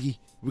 left, Boogie.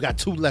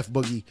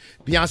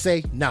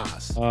 Beyonce,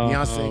 Nas.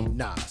 Beyonce,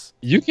 Nas.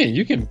 You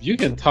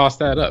can toss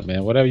that up,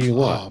 man. Whatever you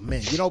want. Oh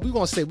man, you know we're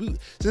gonna say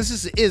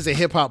this is a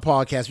hip hop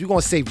podcast. We're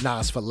gonna save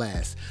Nas for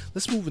last.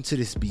 Let's move into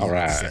this Beyonce,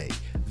 right.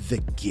 The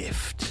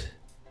Gift.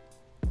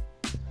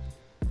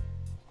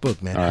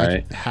 Book, man.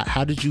 Right.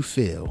 How did you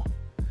feel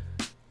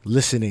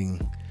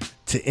listening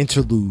to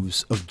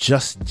interludes of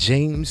just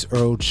James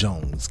Earl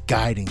Jones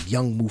guiding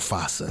young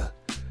Mufasa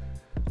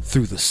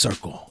through the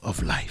circle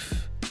of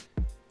life?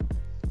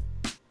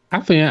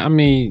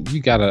 Listening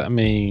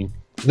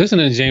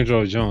to James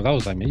Earl Jones, I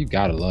was like, man, you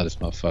gotta love this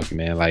motherfucker,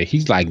 man. Like,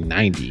 he's like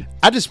 90.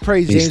 I just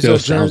praise James Earl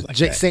Jones. Like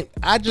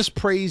I just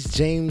praise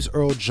James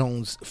Earl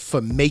Jones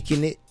for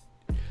making it.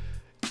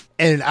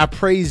 And I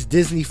praise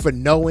Disney for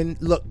knowing,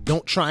 look,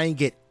 don't try and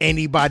get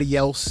anybody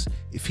else.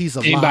 If he's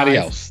alive, anybody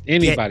else.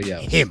 Him.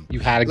 You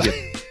gotta get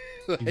him.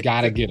 You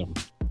gotta get him.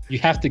 You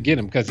have to get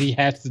him because he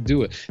has to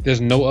do it.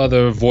 There's no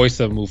other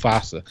voice of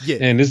Mufasa. Yeah.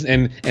 And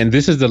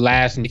this is the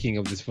last making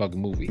of this fucking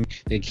movie.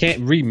 They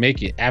can't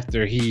remake it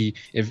after he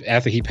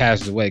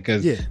passes away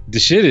because the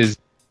shit is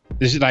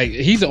like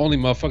he's the only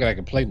motherfucker that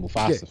can play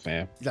Mufasa,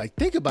 fam. Like,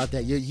 think about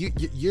that.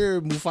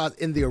 You're Mufasa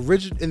in the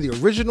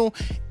original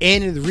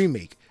and in the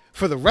remake.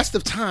 For the rest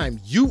of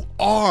time, you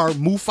are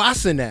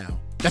Mufasa now.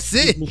 That's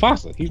it.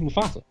 He's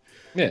Mufasa.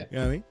 Yeah. You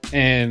know what I mean?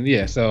 And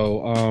yeah,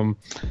 so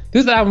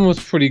this album was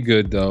pretty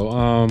good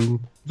though.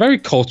 Very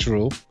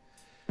cultural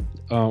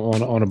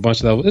on a bunch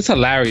of levels. It's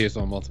hilarious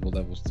on multiple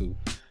levels too.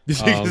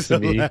 This is to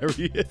me.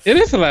 hilarious. It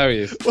is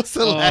hilarious. What's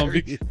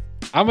hilarious?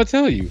 I'm gonna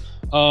tell you.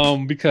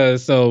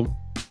 Because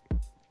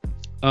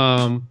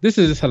this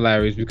is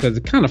hilarious because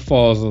it kind of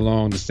falls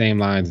along the same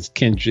lines as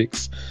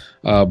Kendrick's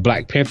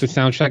Black Panther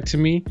soundtrack to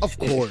me. Of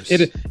course.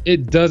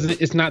 It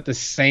doesn't, it's not the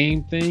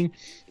same thing,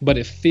 but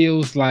it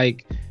feels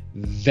like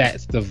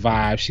that's the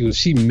vibe.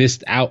 She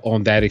missed out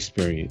on that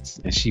experience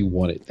and she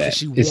wanted that.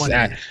 She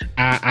wanted it.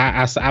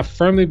 I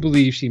firmly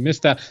believe she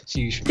missed out.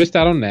 She missed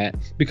out on that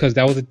because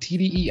that was a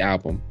TDE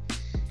album.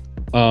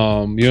 You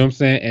know what I'm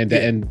saying?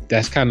 And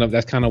that's kind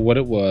of what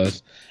it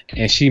was.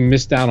 And she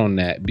missed out on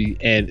that.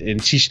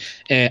 And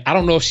I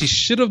don't know if she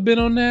should have been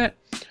on that.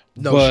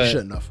 No, she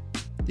shouldn't have.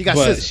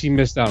 But she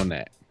missed out on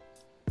that.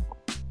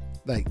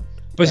 Like,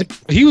 but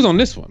he was on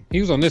this one.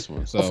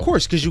 So of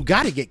course, because you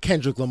got to get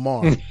Kendrick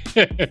Lamar.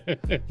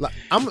 Like,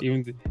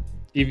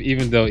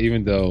 even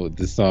though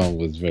the song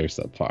was very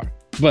subpar,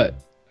 but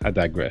I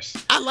digress.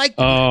 I like. It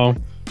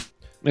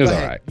was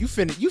all right. You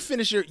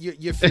finish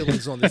your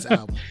feelings on this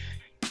album.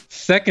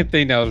 Second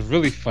thing that was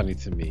really funny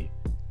to me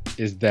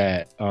is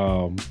that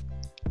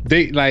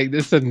they like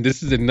this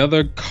is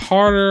another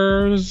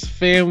Carter's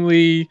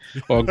family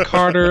or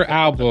Carter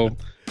album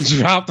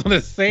dropped on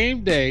the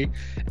same day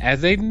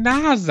as a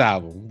Nas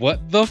album.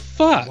 What the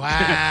fuck?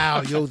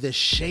 Wow, yo, the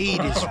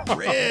shade is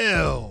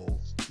real.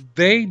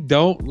 They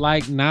don't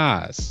like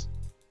Nas.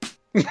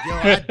 Yo,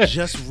 I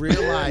just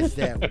realized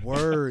that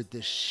word.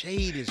 The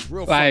shade is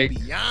real from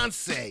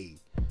Beyonce.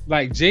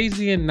 Like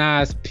Jay-Z and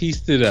Nas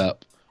pieced it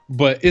up,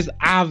 but it's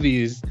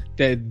obvious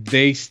that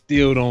they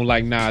still don't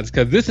like Nas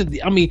because this is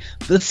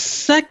the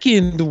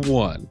second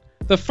one.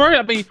 The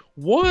first,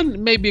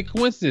 one may be a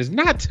coincidence,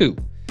 not two.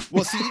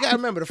 Well, see, you gotta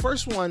remember the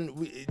first one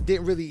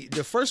wasn't really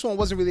their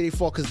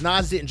fault because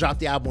Nas didn't drop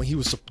the album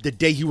when the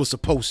day he was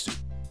supposed to.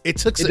 It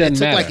took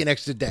like an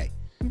extra day.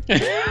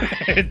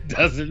 It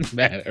doesn't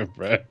matter,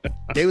 bro.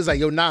 They was like,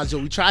 yo, Nas,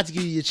 we tried to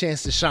give you a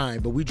chance to shine,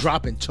 but we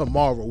dropping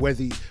tomorrow,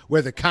 whether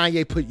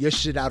Kanye put your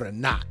shit out or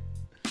not.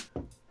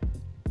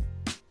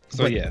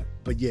 But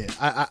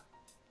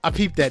I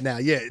peeped that now.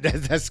 Yeah,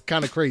 that's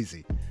kind of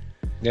crazy.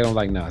 They don't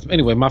like Nas. But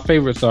anyway, my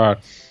favorites are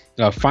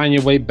Find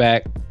Your Way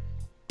Back.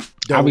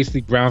 Dope. Obviously,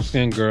 Brown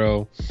Skin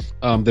Girl.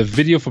 The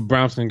video for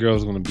Brown Skin Girl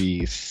is going to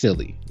be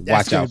silly.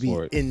 Watch out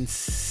for it.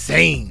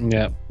 Insane.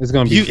 Yeah, it's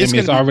going to be.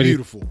 It's already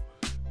beautiful.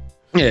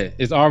 Yeah,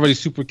 it's already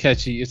super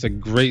catchy. It's a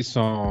great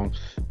song,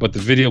 but the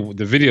video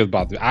is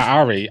about to.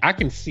 I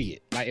can see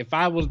it. Like if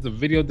I was the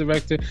video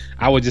director,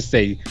 I would just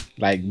say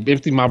like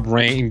empty my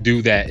brain,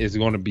 do that. It's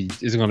going to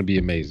be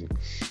amazing.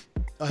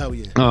 Oh hell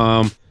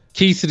yeah.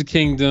 Keys to the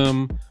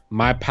Kingdom,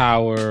 My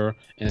Power,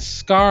 and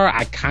Scar.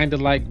 I kind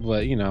of like,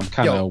 but I'm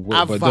kind of.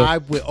 I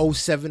vibe with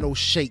 070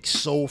 Shake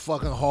so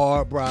fucking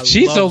hard, bro.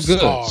 She's so good.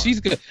 Scar. She's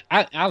good.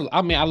 I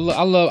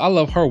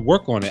love her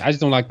work on it. I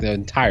just don't like the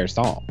entire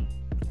song.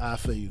 I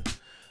feel you.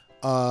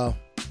 I'm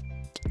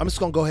just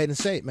gonna go ahead and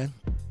say it, man.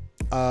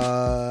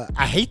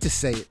 I hate to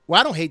say it.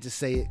 Well, I don't hate to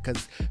say it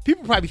because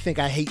people probably think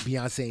I hate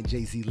Beyonce and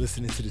Jay-Z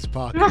listening to this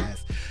podcast.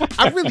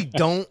 I really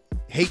don't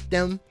hate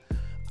them.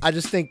 I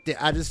just think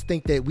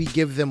that we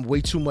give them way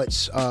too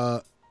much.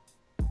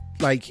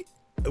 Like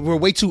we're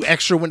way too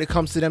extra when it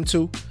comes to them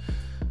too.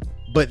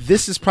 But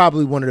this is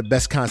probably one of the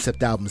best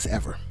concept albums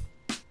ever.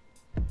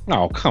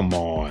 Oh, come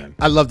on!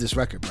 I love this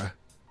record, bro.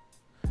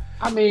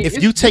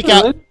 If you take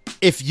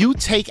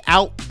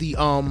out the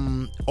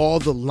all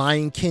the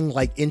Lion King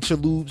like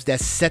interludes that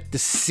set the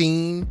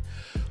scene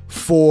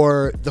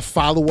for the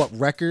follow-up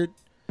record,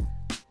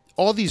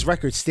 all these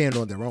records stand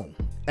on their own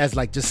as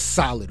like just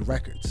solid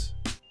records.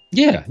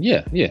 Yeah.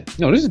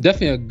 No, this is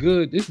definitely a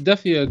good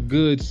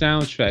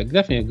soundtrack.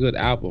 Definitely a good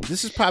album.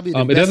 This is probably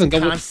the best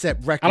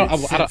concept record. I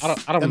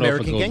don't American know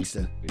if it goes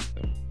Gangster.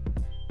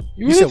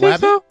 You said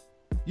what? So?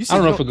 I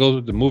don't know if it goes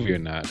with the movie or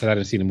not because I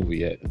didn't see the movie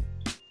yet.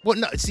 Well,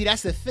 no, see,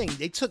 that's the thing.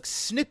 They took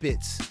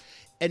snippets,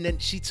 and then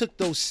she took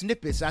those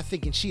snippets, I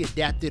think, and she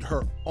adapted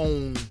her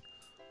own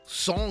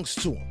songs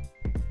to them.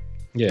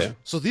 Yeah.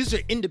 So these are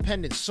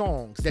independent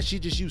songs that she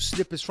just used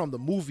snippets from the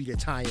movie to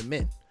tie them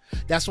in.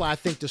 That's why I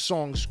think the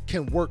songs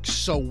can work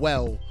so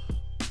well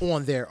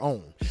on their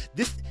own.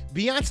 This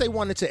Beyonce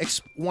wanted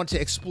to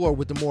explore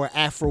with the more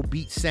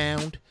Afrobeat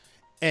sound.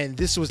 And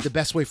this was the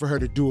best way for her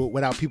to do it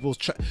without people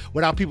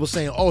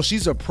saying, "Oh,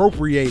 she's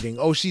appropriating.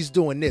 Oh, she's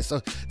doing this.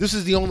 This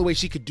is the only way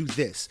she could do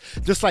this."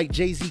 Just like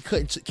Jay-Z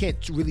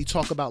can't really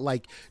talk about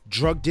like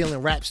drug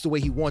dealing raps the way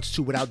he wants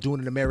to without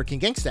doing an American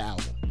Gangster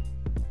album.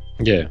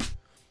 Yeah.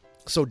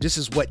 So this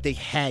is what they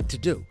had to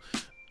do,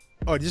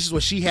 or this is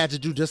what she had to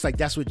do. Just like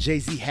that's what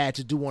Jay-Z had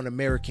to do on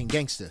American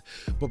Gangster.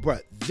 But bro,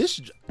 this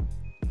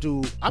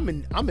dude, I'm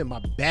in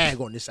my bag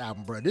on this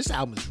album, bro. This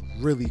album is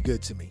really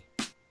good to me.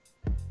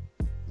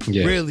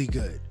 Yeah. Really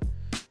good.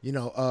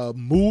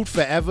 Mood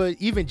Forever,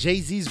 even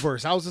Jay-Z's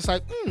verse, I was just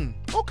like,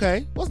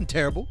 okay, wasn't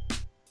terrible.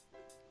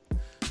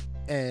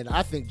 And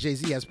I think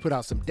Jay-Z has put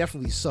out some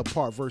definitely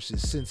subpar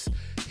verses since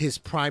his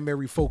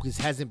primary focus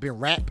hasn't been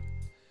rap.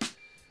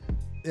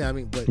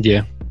 But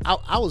yeah, I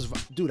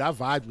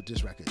vibed with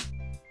this record.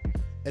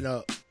 And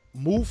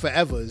Move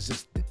Forever is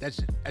just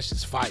that's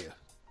just fire.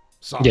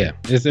 Sorry. Yeah,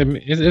 it's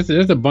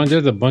a bunch.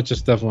 There's a bunch of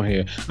stuff on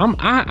here.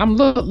 I'm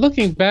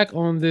looking back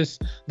on this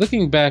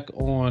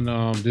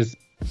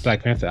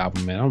Black Panther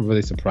album, man. I'm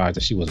really surprised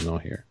that she wasn't on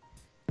here.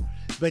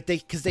 But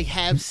because they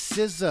have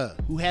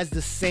SZA, who has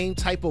the same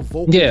type of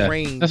vocal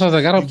range. That's what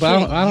I was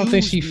like. I don't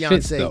think she Beyonce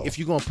fits though. If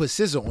you're gonna put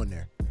SZA on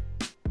there,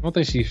 I don't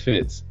think she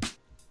fits.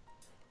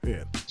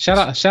 Yeah. Shout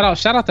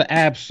out to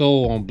Ab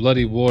Soul on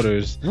Bloody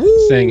Waters,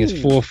 saying it's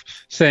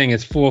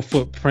 4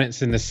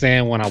 footprints in the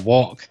sand when I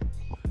walk.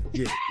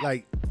 Yeah,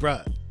 like,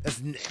 bruh,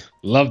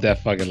 love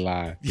that fucking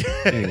line.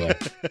 Anyway.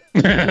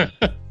 But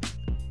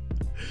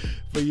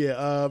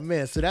yeah,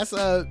 man, so that's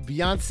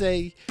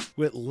Beyonce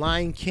with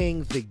Lion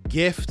King, The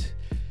Gift.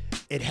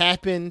 It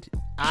Happened.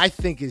 I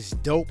think it's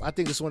dope. I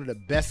think it's one of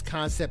the best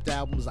concept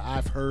albums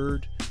I've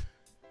heard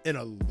in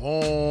a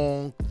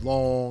long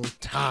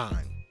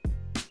time.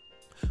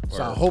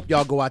 So I hope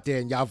y'all go out there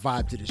and y'all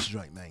vibe to this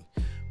joint, man.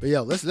 But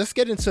yo, let's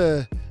get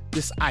into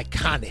this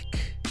iconic,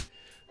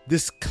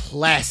 this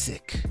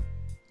classic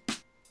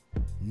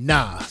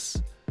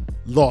Nas,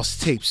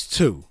 Lost Tapes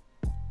 2.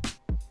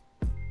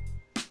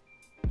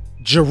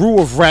 Jeru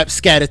of Rap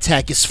Scat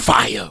Attack is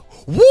fire.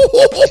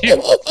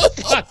 You're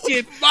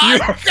fucking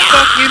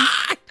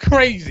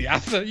crazy. I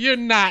said you're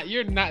not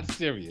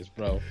serious,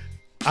 bro.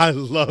 I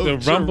love the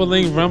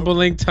rumbling,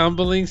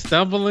 tumbling,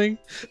 stumbling.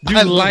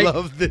 I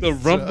love this the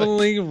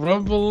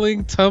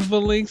rumbling,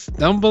 tumbling,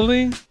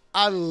 stumbling.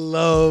 I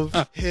love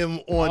him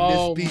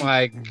on this beat. Oh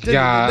my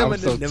god, I'm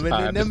so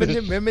tired.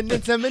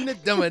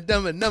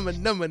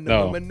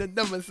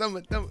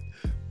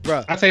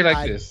 Bruh, I'll tell you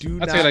like this.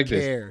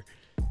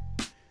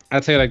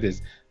 I'll tell you like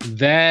this.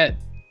 That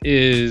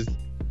is,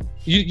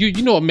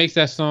 you know what makes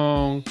that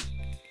song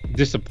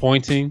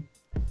disappointing?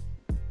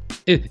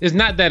 It's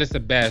not that it's a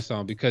bad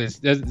song, because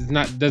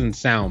it doesn't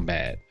sound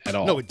bad at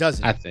all. No, it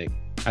doesn't. I think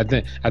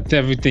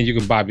everything you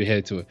can bob your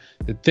head to it.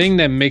 The thing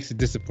that makes it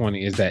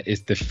disappointing is that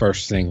it's the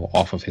first single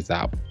off of his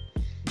album.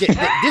 Yeah,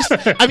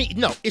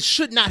 no, it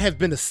should not have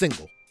been a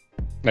single.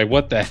 Like,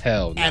 what the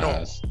hell, at all?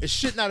 Nas? It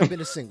should not have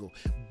been a single.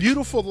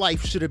 Beautiful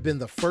Life should have been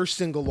the first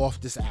single off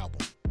this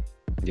album.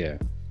 Yeah.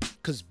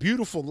 Because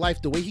Beautiful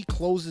Life, the way he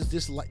closes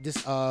this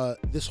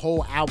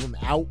whole album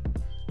out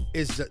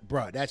is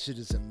bruh, that shit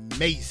is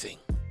amazing.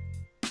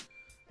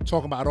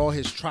 Talking about all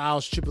his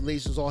trials,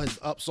 tribulations, all his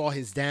ups, all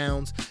his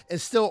downs, and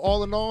still,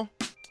 all in all,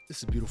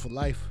 it's a beautiful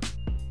life.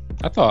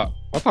 I thought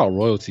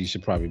Royalty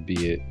should probably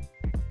be it.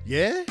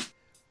 Yeah,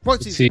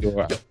 Royalty.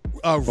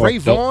 Ray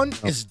Vaughn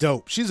is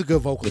dope. She's a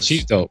good vocalist.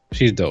 She's dope.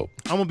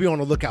 I'm gonna be on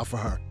the lookout for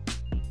her.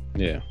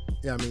 Yeah.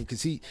 Yeah, I mean,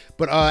 cause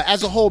but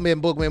as a whole,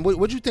 man, Boogman,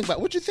 what'd you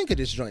think of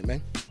this joint,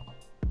 man?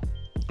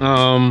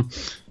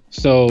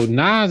 So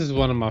Nas is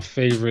one of my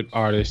favorite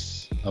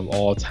artists of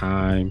all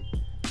time.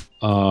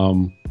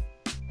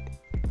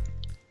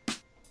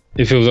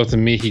 If it was up to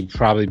me, he'd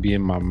probably be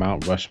in my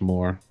Mount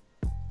Rushmore,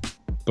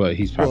 but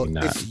he's probably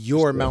not. It's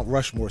your Mount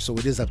Rushmore, so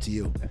it is up to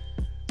you.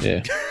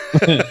 Yeah.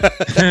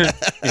 Yeah,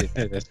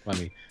 that's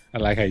funny. I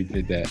like how you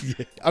did that.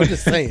 Yeah, I'm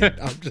just saying.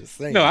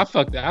 No, I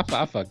fucked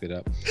it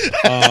up.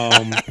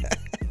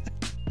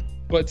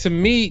 But to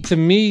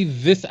me,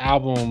 this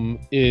album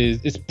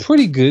is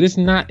pretty good. It's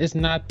not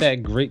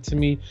that great to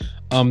me.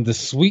 The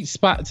sweet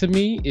spot to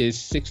me is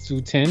 6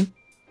 through 10.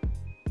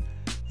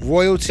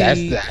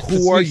 Royalty, that's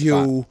Who Are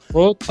You,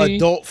 Royalty,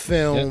 adult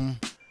film,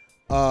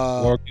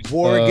 War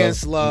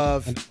Against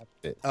Love,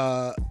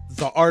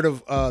 the Art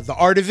of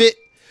It,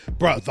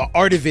 bro. The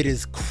Art of It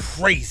is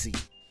crazy.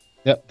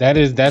 Yep,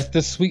 that's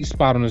the sweet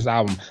spot on this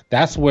album.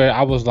 That's where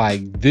I was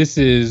like, this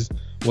is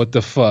what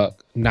the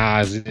fuck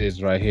Nas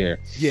is right here.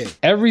 Yeah.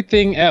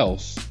 Everything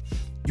else,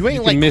 you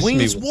ain't like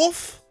Queen's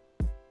Wolf.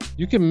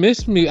 You can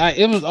miss me.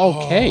 It was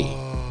okay.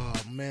 Oh,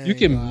 man, you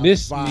can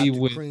miss me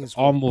with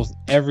almost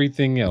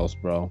everything else,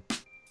 bro.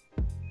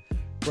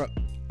 Bro,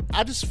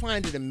 I just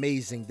find it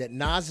amazing that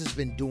Nas has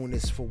been doing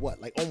this for what,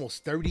 like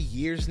almost 30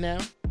 years now?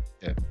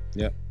 Yeah.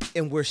 Yep.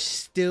 And we're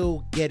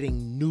still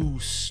getting new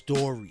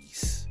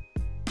stories.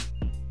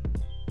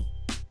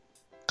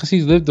 Cause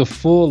he's lived a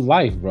full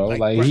life, bro.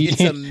 Like bro, it's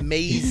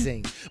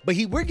amazing. But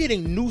we're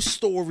getting new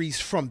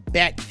stories from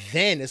back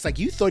then. It's like,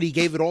 you thought he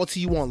gave it all to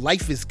you on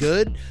Life is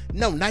Good?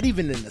 No, not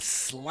even in the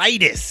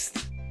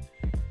slightest.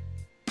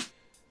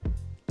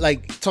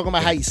 Like, talking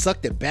about how he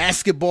sucked at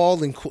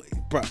basketball and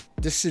bro,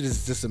 this shit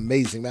is just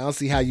amazing, man. I don't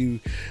see how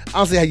you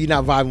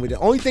not vibing with it.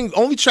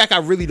 Only track I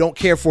really don't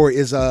care for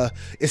is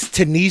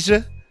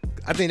Tunisia.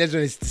 I think that's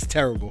just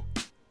terrible.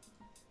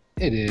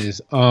 It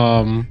is.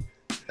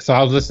 So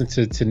I was listening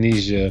to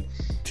Tunisia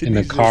in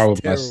the car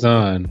with my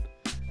son,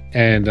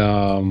 and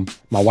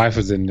my wife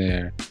was in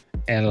there,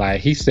 and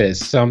like he said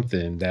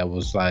something that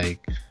was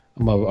like,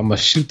 I'm gonna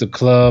shoot the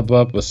club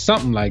up or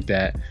something like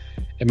that.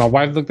 And my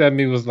wife looked at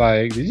me and was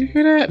like, did you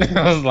hear that? And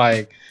I was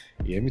like,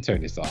 yeah, let me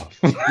turn this off.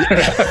 But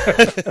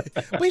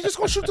he's just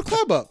gonna shoot the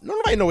club up.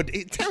 Nobody know what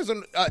Terrence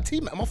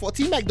T-Mac. My fault.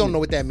 T-Mac don't know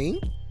what that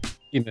means.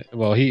 You know,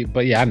 well,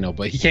 I know,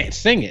 but he can't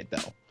sing it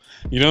though.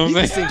 You know what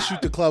I'm saying?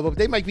 Shoot the club up.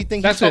 They might be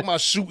thinking he's talking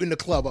about shooting the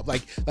club up,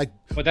 like. But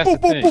that's boom,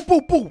 the thing. boom,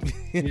 boom, boom, boom.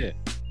 Yeah.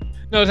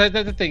 No, that's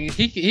the thing.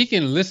 He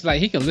can listen,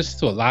 like he can listen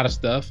to a lot of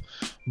stuff,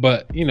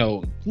 but you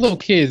know, little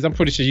kids, I'm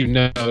pretty sure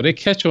they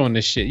catch on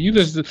this shit. You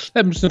let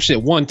them some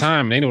shit one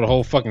time, and they know the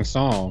whole fucking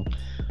song.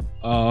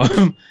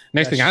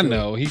 Next thing I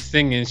know, he's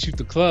singing "Shoot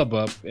the Club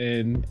Up,"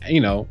 and you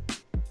know,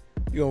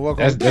 you gonna walk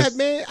on that,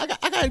 man? I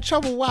got in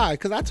trouble. Why?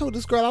 Because I told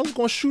this girl I was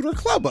gonna shoot her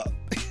club up.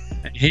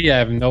 He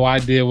have no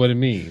idea what it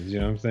means. You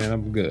know what I'm saying?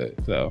 I'm good.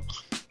 So.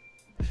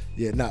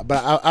 Yeah, nah,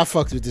 but I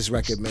fucked with this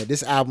record, man.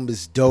 This album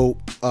is dope.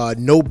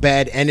 No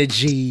Bad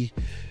Energy.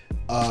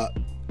 I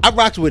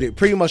rocked with it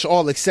pretty much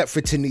all except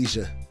for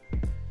Tunisia.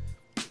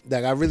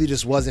 Like I really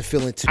just wasn't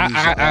feeling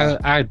Tunisia.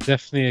 I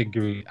definitely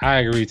agree. I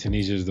agree.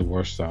 Tunisia is the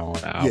worst song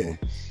on the album.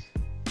 Yeah.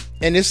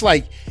 And it's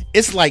like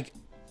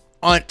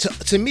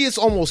to me, it's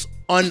almost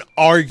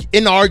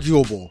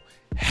inarguable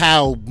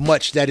how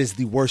much that is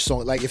the worst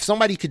song. Like if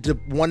somebody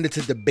wanted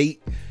to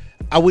debate,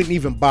 I wouldn't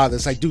even bother.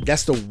 It's like, dude,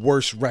 that's the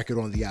worst record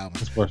on the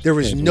album. There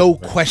is no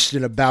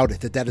question about it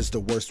that is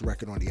the worst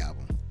record on the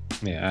album.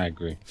 Yeah, I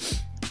agree.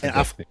 And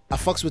I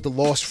fucks with the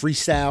Lost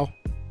freestyle.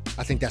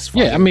 I think that's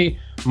fine. Yeah, I mean,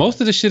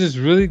 most of the shit is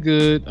really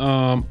good.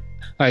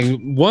 Like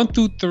 1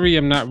 through 3,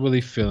 I'm not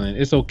really feeling.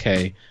 It's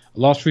okay.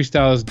 Lost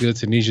freestyle is good.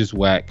 Tunisia's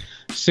whack.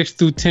 6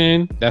 through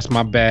 10, that's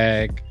my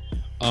bag.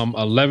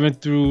 11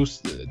 through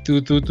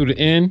the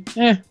end,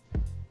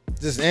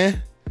 Just Yeah.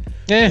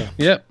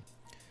 Yep.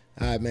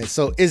 All right, man.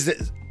 So is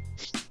it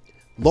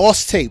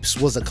Lost Tapes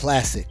was a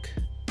classic?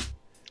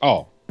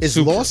 Oh, is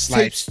super, Lost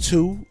Tapes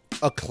 2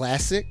 a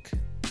classic?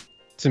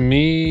 To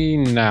me,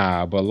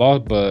 nah. But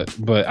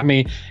I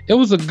mean, it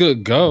was a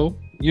good go.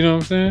 You know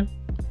what I'm saying?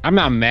 I'm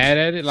not mad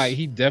at it. Like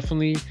he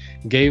definitely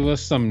gave us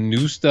some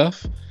new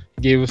stuff.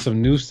 He gave us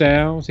some new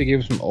sounds. He gave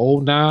us some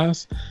old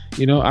Nas.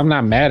 You know, I'm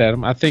not mad at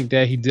him. I think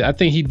that he did. I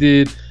think he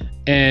did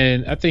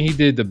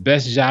the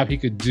best job he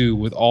could do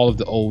with all of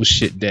the old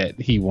shit that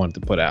he wanted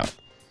to put out.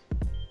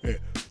 Yeah.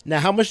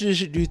 Now, how much of this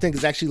shit do you think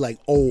is actually like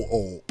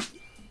old?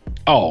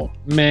 Oh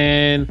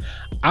man,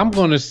 I'm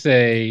gonna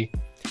say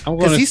at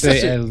least.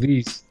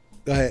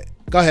 Go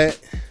ahead.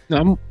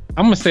 No,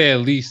 I'm gonna say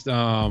at least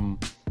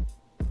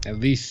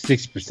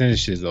 60% of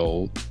shit is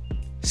old.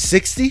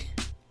 60?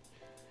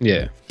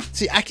 Yeah.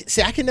 See, I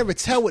can never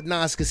tell with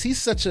Nas because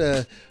he's such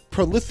a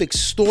prolific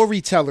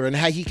storyteller and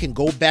how he can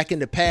go back in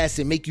the past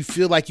and make you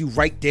feel like you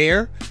right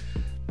there.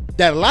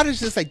 That a lot of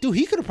it's just like, dude,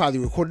 he could have probably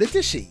recorded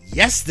this shit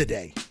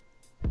yesterday.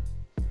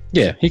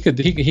 Yeah, he could.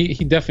 He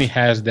definitely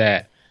has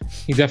that.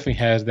 He definitely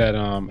has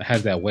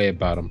that way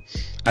about him.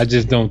 I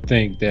just don't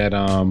think that.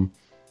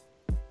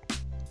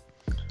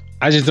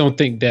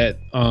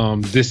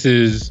 This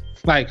is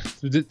like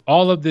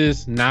all of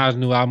this Nas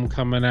new album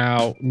coming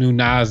out, new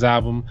Nas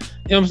album. You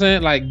know what I'm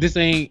saying? Like this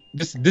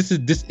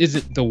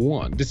isn't the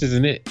one. This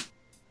isn't it.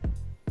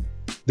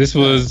 This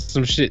was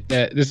some shit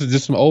this is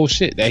just some old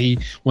shit that he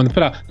wanted to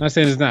put out. I'm not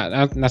saying it's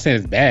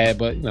bad,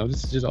 but you know,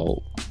 this is just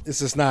old.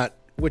 This is not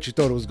what you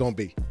thought it was gonna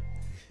be.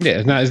 Yeah,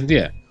 it's not.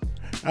 Yeah.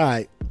 All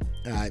right,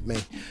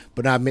 man.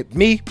 But I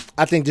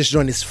think this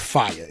joint is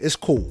fire. It's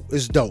cool.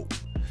 It's dope.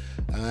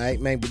 All right,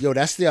 man. But yo,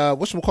 that's the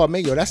whatchamacallit,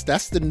 man. Yo,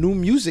 that's the new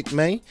music,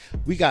 man.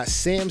 We got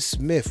Sam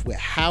Smith with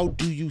 "How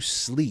Do You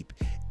Sleep,"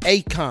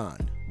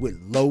 Akon with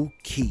 "Low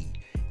Key,"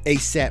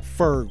 ASAP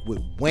Ferg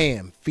with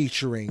 "Wham"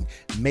 featuring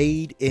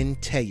Made in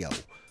Teo.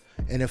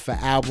 And then for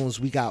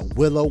albums, we got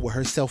Willow with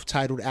her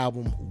self-titled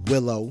album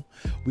Willow.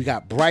 We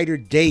got Brighter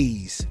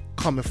Days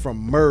coming from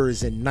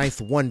Murs and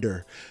Ninth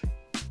Wonder.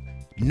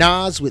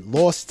 Nas with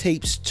Lost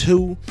Tapes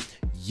 2.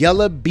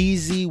 Yella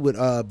Beezy with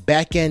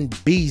Back End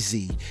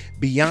Beezy.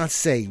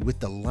 Beyonce with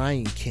The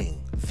Lion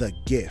King, The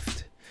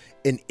Gift.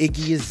 And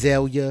Iggy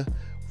Azalea,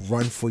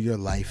 Run For Your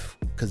Life,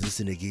 because it's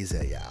an Iggy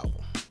Azalea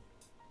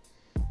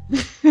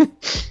album.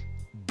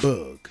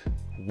 Bug,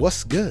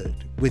 what's good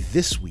with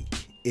This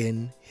Week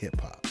in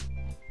Hip Hop?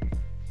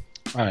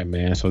 All right,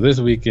 man. So this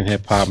week in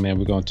hip hop, man,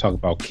 we're going to talk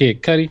about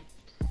Kid Cudi.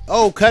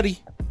 Oh, Cudi.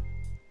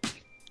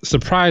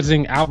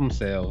 Surprising album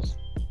sales.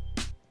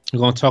 We're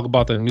going to talk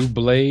about the new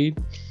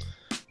Blade,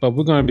 but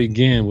we're going to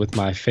begin with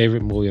my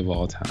favorite movie of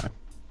all time,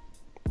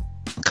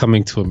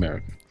 Coming to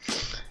America.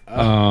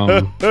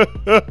 So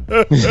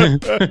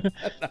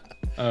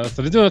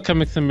they're doing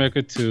Coming to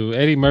America 2.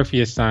 Eddie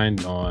Murphy is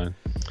signed on,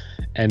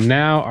 and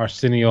now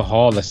Arsenio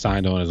Hall is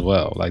signed on as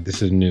well. Like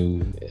this is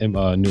new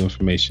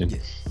information. Yeah.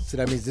 So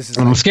that means this is.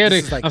 I'm scared.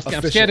 I'm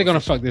scared they're gonna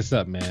fuck this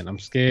up, man. I'm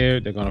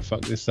scared they're gonna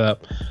fuck this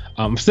up.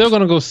 I'm still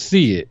gonna go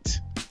see it.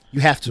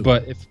 You have to.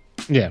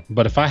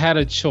 But if I had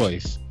a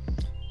choice,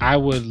 I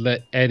would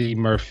let Eddie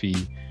Murphy.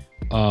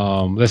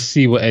 Let's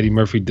see what Eddie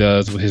Murphy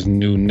does with his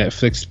new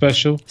Netflix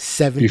special.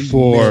 70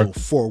 mil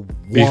for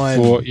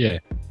one.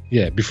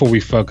 Before we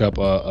fuck up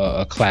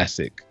a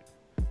classic.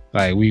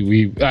 Like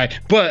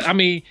but I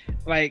mean,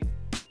 like,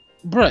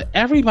 bruh,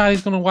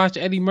 everybody's gonna watch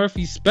Eddie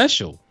Murphy's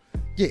special.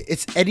 Yeah,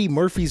 it's Eddie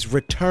Murphy's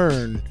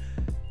return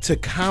to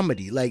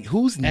comedy. Like,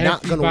 who's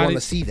not gonna want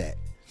to see that?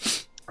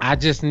 I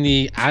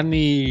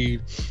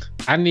need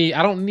I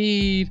don't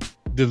need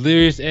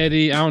Delirious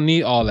Eddie. I don't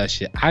need all that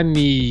shit. I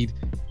need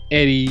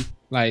Eddie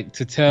like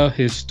to tell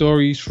his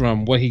stories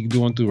from what he's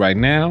going through right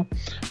now,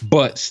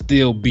 but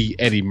still be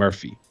Eddie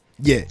Murphy.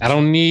 Yeah. I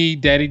don't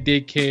need Daddy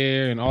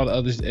Daycare and all the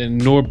others and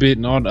Norbit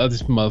and all the other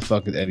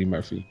motherfuckers Eddie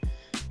Murphy.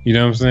 You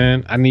know what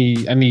I'm saying? I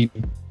need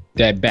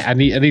that back. I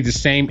need the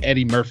same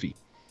Eddie Murphy,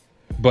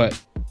 but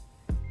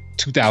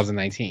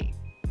 2019.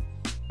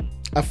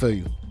 I feel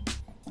you.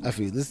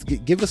 Let's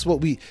give us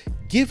what we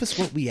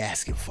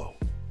asking for.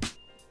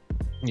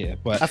 Yeah,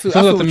 but I feel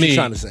what you're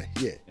trying to say.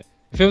 Yeah.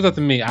 If it was up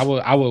to me, I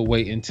would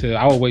wait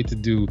to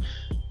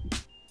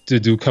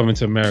do Coming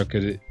to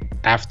America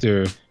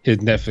after his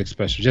Netflix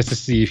special, just to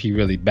see if he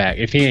really back.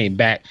 If he ain't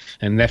back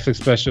in Netflix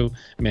special,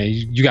 man,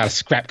 you got to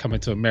scrap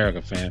Coming to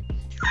America, fam.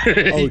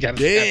 Oh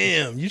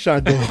damn! You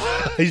trying to go?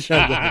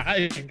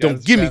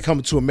 Don't give me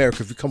Coming to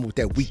America if you come with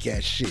that weak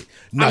ass shit.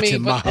 Not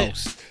in my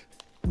house.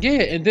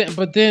 Yeah,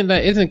 but then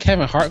like, isn't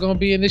Kevin Hart gonna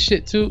be in this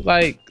shit too?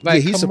 Like yeah,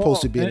 he's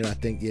supposed to be in it, I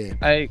think. Yeah,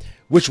 like,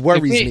 which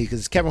worries me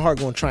because Kevin Hart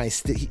gonna try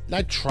and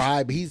not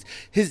try, but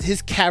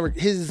his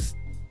character,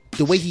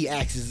 the way he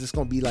acts is just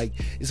gonna be like,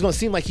 it's gonna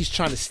seem like he's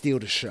trying to steal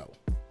the show.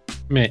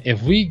 Man,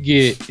 if we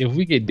get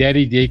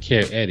Daddy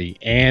Daycare Eddie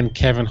and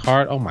Kevin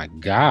Hart, oh my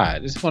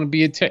God, it's gonna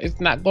be it's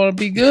not gonna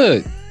be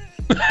good.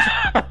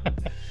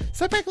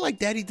 Stop acting like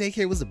Daddy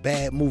Daycare was a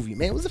bad movie,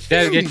 man. It was a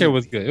family Daddy Daycare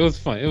was good. It was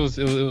fun. It was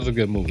a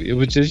good movie. It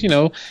was just,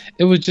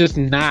 it was just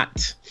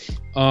not.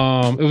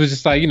 It was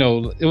just like, it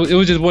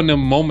was just one of them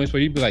moments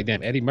where you'd be like,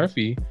 damn, Eddie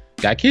Murphy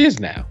got kids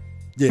now.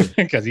 Yeah,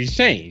 because he's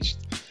changed.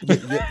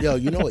 Yo,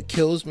 you know what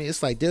kills me?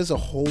 It's like there's a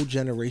whole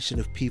generation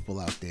of people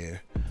out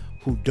there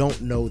who don't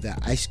know that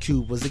Ice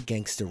Cube was a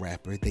gangster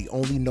rapper. They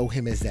only know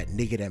him as that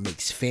nigga that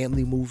makes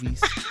family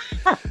movies.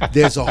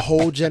 There's a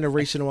whole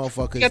generation of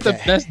motherfuckers. He got the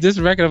best disc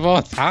record of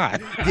all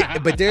time. Yeah,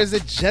 but there's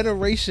a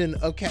generation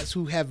of cats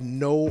who have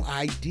no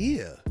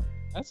idea.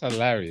 That's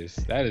hilarious.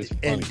 That is funny.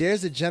 And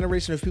there's a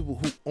generation of people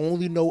who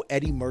only know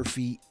Eddie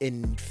Murphy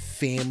in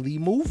family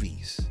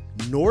movies.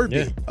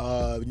 Norbit,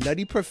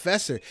 Nutty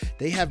Professor.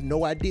 They have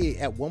no idea.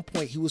 At one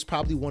point, he was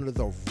probably one of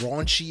the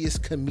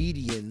raunchiest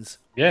comedians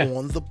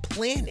on the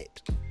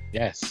planet.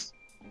 Yes.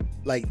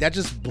 Like, that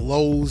just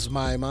blows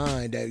my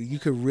mind that you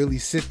could really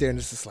sit there and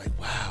it's just like,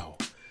 wow.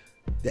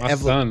 My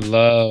son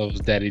loves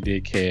Daddy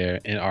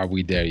Daycare and Are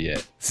We There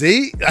Yet?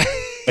 See?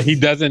 He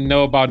doesn't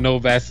know about No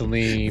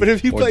Vaseline. But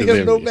if you play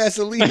him No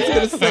Vaseline, he's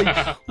going to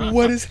say,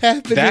 what is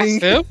happening?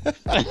 That's him?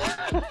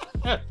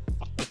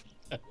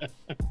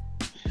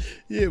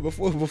 Yeah,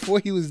 before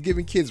he was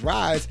giving kids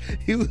rides,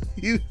 he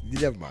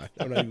never mind.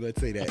 I'm not even going to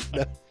say that.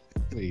 No.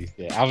 Please,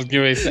 I was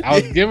getting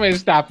ready to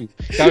stop you.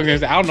 I was going to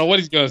say, I don't know what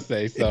he's going to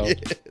say, so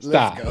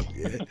stop. Let's go.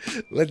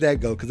 Yeah. Let that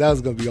go, because that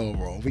was going to be all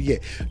wrong. But yeah,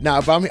 now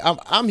if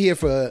I'm here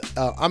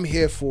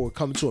for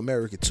Coming to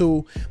America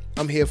 2.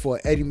 I'm here for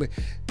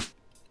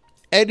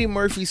Eddie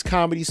Murphy's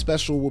comedy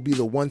special will be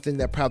the one thing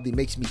that probably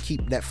makes me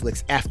keep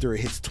Netflix after it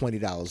hits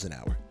 $20 an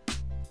hour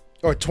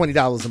or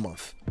 $20 a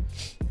month.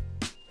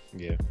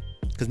 Yeah,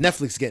 because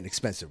Netflix is getting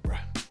expensive, bro.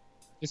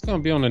 It's gonna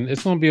be on the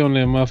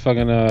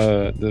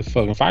motherfucking the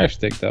fucking Fire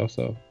Stick though.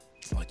 So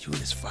it's like you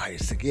and this Fire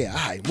Stick. Yeah,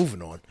 all right,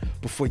 moving on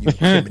before you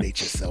incriminate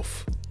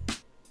yourself.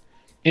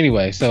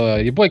 Anyway, so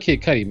your boy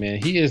Kid Cudi,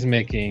 man, he's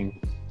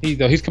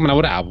coming out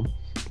with an album.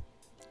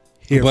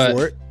 Here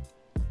for it.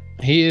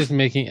 He is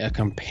making a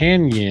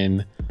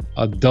companion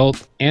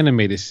adult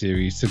animated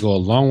series to go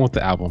along with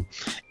the album,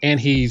 and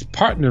he's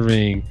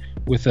partnering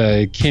with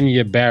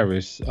Kenya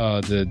Barris,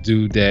 the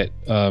dude that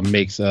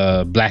makes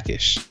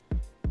Blackish.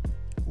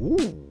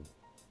 Ooh.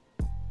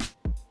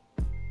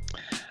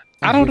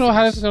 I don't know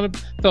how this is gonna.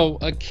 So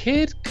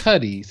Kid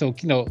Cudi. So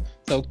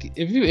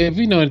if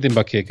you know anything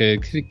about Kid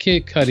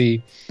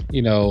Cudi,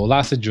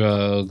 lots of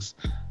drugs,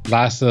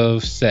 lots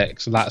of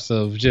sex, lots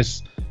of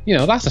just.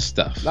 Lots of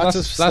stuff. Lots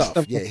of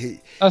stuff. Yeah,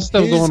 lots of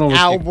stuff going on. His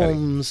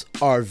albums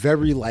are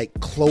very like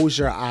close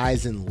your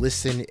eyes and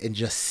listen and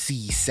just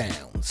see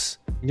sounds.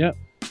 Yep.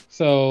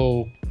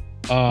 So,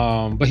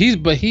 but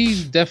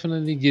he's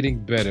definitely getting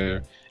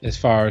better as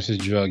far as his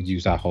drug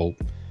use. I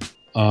hope.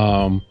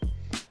 I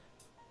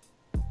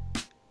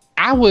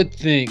would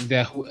think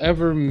that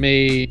whoever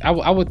made,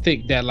 I would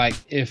think that like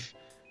if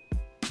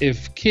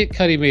Kid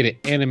Cudi made an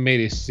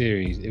animated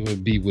series, it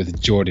would be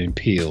with Jordan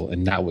Peele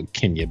and not with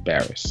Kenya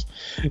Barris.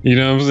 You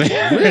know what I'm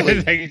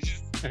saying?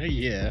 Really?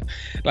 Yeah.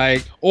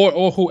 Like,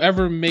 or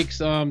whoever makes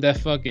that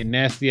fucking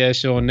nasty ass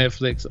show on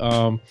Netflix.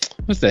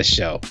 What's that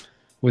show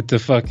with the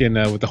fucking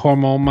with the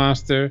hormone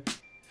monster?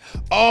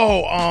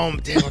 Oh,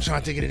 damn! I'm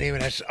trying to think of the name of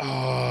that show.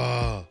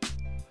 Oh.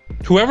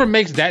 Whoever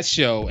makes that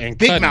show and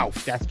Big Cudi,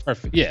 Mouth. That's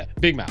perfect. Yeah,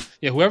 Big Mouth.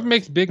 Yeah, whoever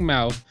makes Big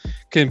Mouth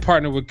can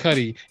partner with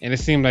Cudi, and it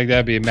seemed like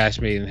that'd be a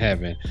match made in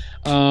heaven.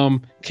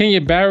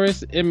 Kenya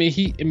Barris, I mean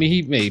he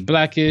made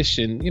Blackish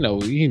and he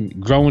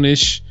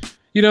Grownish.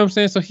 You know what I'm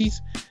saying? So he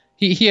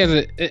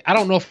has I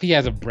don't know if he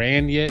has a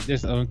brand yet.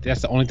 That's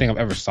the only thing I've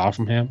ever saw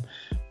from him.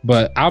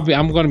 But I'm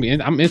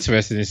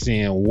interested in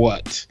seeing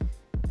what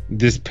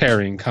this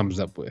pairing comes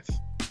up with.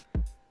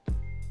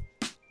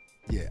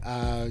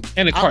 Yeah.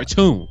 And a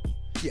cartoon.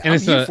 Yeah, and I'm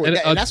it's here for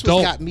that. And that's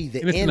adult, what got me.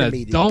 The and it's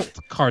animated an adult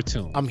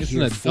cartoon. I'm it's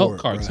here an adult for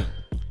it, cartoon.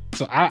 Bro.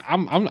 So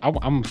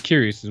I'm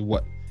curious as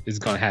what is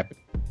gonna happen.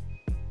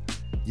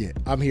 Yeah,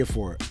 I'm here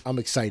for it. I'm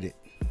excited.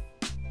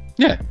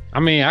 Yeah, I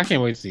mean, I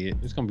can't wait to see it.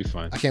 It's gonna be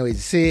fun. I can't wait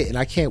to see it, and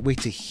I can't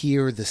wait to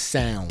hear the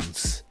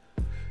sounds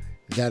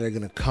that are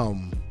gonna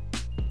come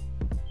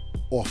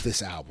off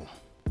this album.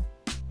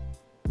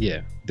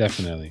 Yeah,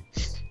 definitely.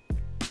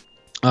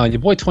 Your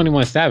boy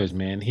 21 Savage,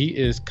 man, he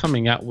is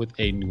coming out with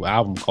a new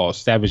album called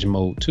Savage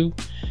Mode 2.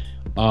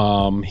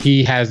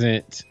 He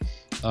hasn't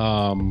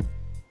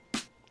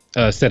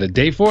set a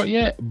date for it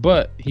yet,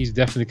 but he's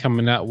definitely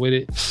coming out with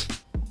it.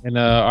 And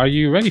are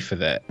you ready for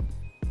that?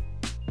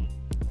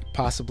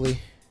 Possibly.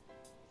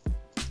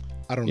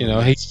 I don't know. You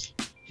know, he's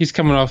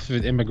coming off of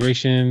an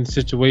immigration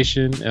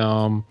situation,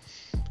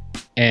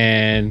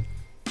 and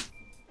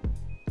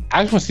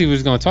I just want to see what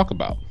he's going to talk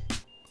about.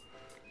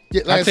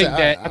 Yeah, like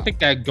I think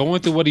that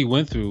going through what he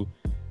went through,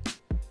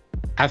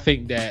 I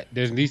think that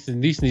there's at least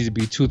needs to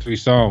be 2-3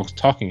 songs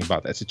talking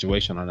about that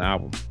situation on the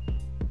album.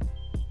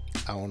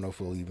 I don't know if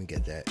we'll even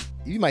get that.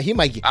 He might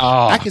get.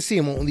 Oh. I can see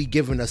him only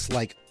giving us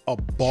like a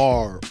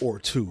bar or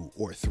 2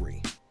 or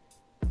 3.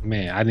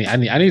 Man, I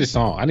need a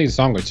song. I need a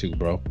song or 2,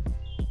 bro.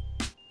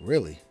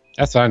 Really?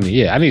 That's what I need.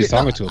 Yeah, I need a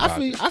song or 2 about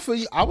I feel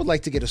you. I would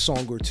like to get a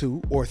song or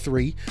 2 or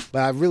 3, but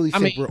I really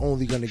think we're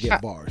only going to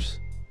get bars.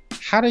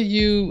 How do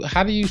you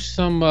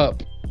sum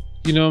up,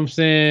 you know what I'm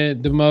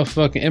saying, the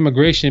motherfucking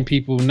immigration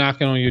people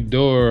knocking on your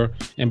door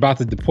and about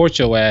to deport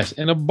your ass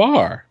in a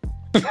bar?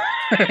 You know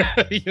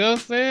what I'm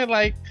saying?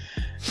 Like,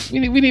 we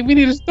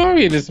need a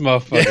story in this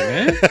motherfucker,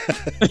 man.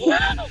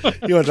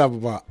 You want to talk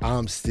about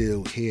I'm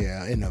still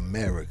here in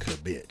America,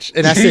 bitch.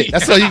 And that's it.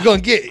 That's all you're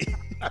going to get.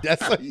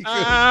 That's all you're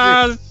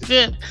going to get.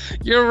 Shit.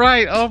 You're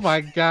right. Oh,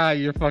 my God.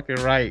 You're fucking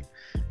right.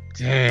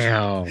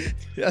 Damn.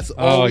 That's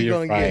all we're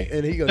going to get.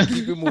 And he's going to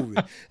keep it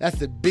moving. That's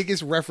the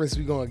biggest reference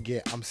we're going to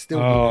get. I'm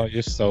still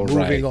you're so moving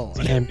right. on.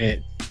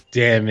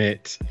 Damn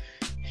it.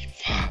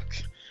 Fuck.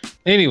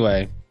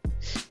 Anyway.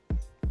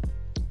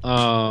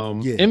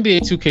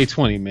 NBA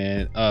 2K20,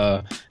 man.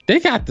 They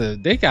got a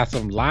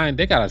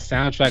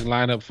soundtrack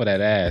lineup for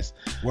that ass.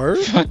 Word?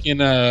 Fucking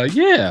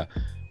yeah.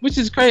 Which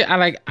is great.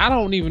 I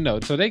don't even know.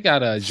 So they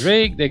got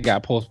Drake, they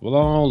got Post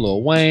Malone,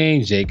 Lil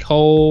Wayne, J.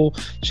 Cole,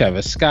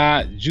 Travis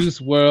Scott, Juice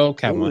WRLD,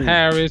 Kamala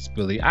Harris,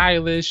 Billie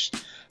Eilish,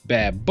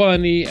 Bad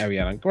Bunny,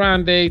 Ariana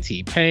Grande,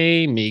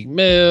 T-Pain, Meek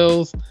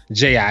Mills,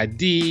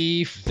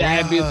 JID,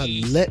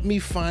 Fabulous. Let me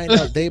find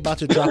out they about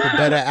to drop a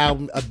better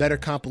album, a better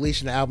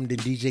compilation album than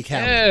DJ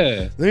Khaled.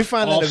 Yeah. Let me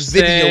find out a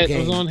video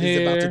game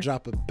is about to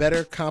drop a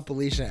better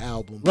compilation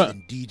album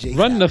than DJ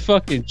Run Khaled. the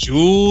fucking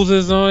Jules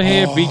is on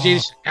here.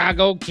 BJ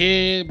Chicago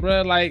Kid,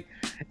 bro. Like,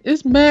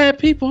 it's mad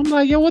people. I'm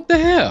like, yo, what the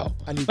hell?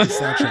 I need the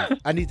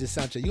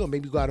soundtrack. You gonna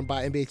make me go out and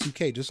buy NBA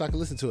 2K just so I can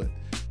listen to it.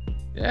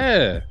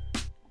 Yeah.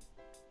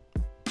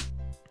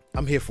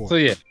 I'm here for it. So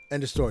yeah,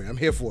 end of story. I'm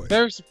here for it.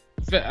 I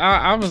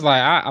was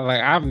like,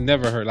 I've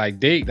never heard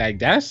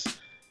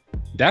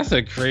that's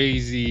a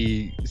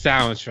crazy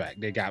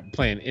soundtrack they got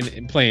playing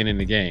in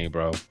the game,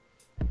 bro.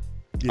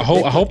 Yeah,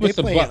 I hope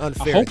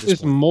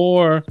it's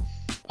more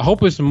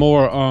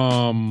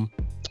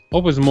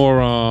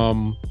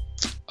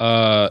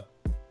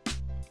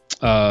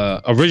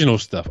original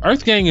stuff.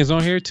 Earth Gang is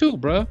on here too,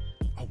 bro.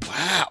 Oh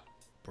wow,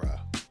 bro,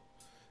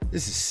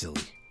 this is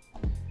silly.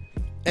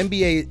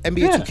 NBA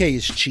 2K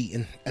is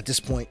cheating at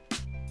this point.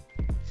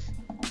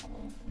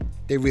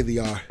 They really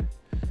are.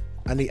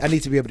 I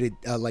need to be able to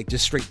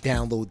just straight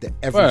download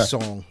every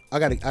song. I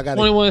got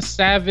 21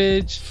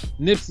 Savage,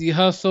 Nipsey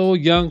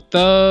Hussle, Young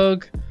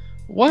Thug,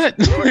 what?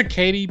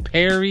 Katy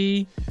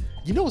Perry.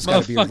 You know it's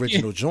got to be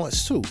original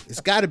joints too.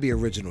 It's got to be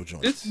original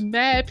joints. It's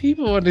mad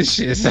people on this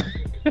shit.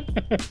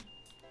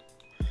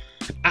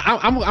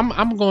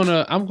 I'm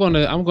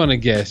gonna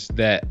guess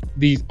that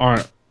these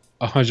aren't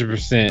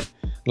 100%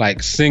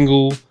 like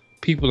single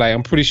people. Like,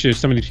 I'm pretty sure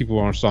some of these people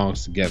are on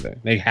songs together.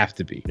 They have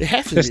to be. They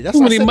have to be. That's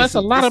too many months.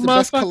 A lot of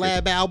best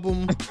motherfuckers. Collab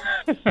album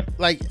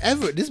like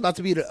ever. This is about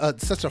to be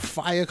such a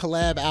fire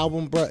collab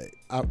album, bro.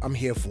 I'm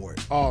here for it.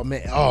 Oh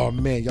man,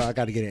 y'all, I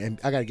gotta get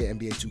NBA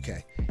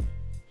 2K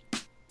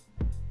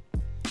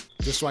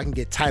just so I can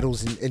get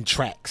titles and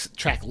track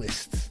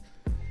lists.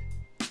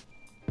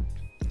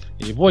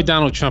 Your boy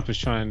Donald Trump is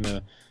trying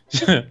to.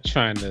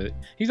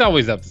 He's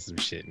always up to some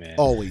shit, man.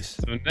 Always.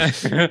 So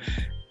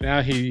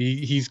now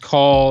he's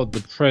called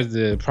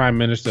the prime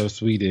minister of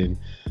Sweden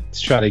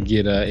to try to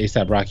get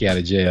A$AP Rocky out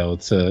of jail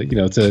to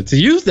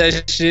use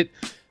that shit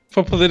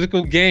for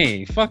political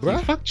gain. Fuck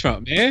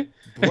Trump, man.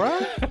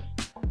 Bruh.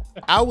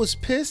 I was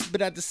pissed,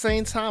 but at the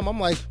same time, I'm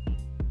like,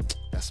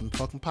 that's some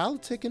fucking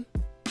politicking.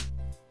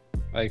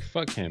 Like,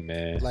 fuck him,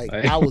 man. Like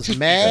I was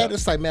mad.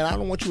 It's like, man, I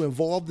don't want you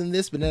involved in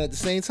this. But then at the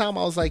same time,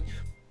 I was like,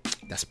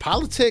 that's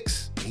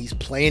politics. He's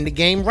playing the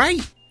game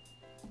right.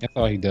 That's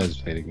all he does is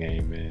play the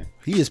game, man.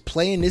 He is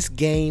playing this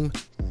game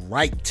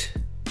right.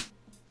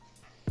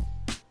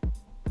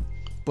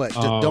 But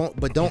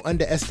don't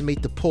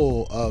underestimate the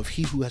pull of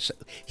he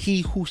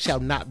who shall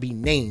not be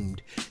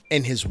named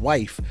and his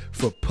wife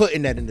for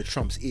putting that into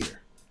Trump's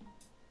ear.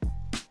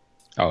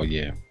 Oh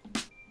yeah,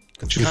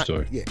 true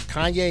story. Yeah,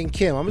 Kanye and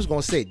Kim. I'm just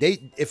gonna say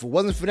if it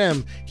wasn't for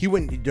them,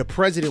 the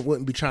president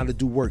wouldn't be trying to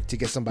do work to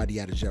get somebody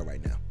out of jail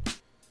right now.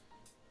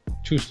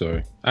 True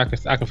story. I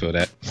can feel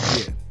that.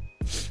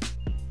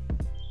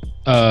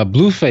 Yeah.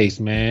 Blueface,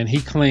 man, he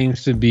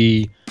claims to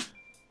be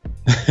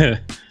the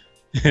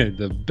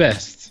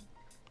best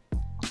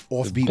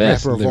offbeat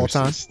rapper of all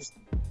time.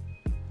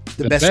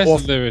 The best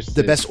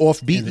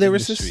offbeat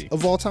lyricist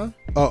of all time.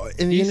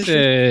 In the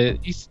industry.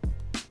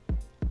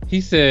 He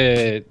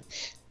said,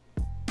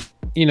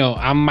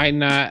 I might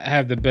not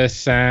have the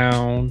best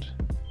sound,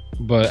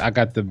 but I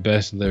got the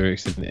best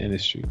lyrics in the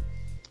industry.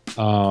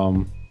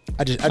 I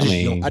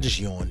just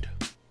yawned.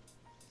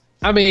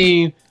 I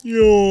mean,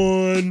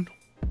 yawn.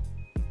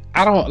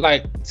 I don't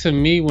like, to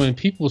me, when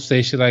people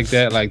say shit like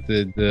that, like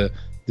the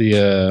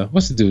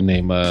what's the dude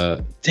name?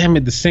 Damn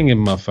it, the singing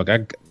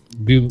motherfucker.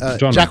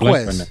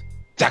 Jacquez.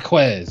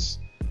 Jacquez.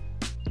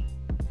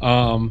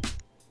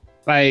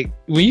 Like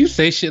when you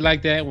say shit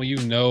like that, when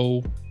it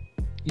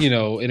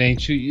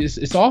ain't you.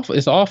 It's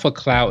all for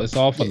clout. It's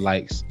all for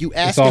likes. You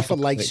asking for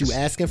likes. Clicks. You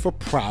asking for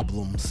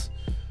problems.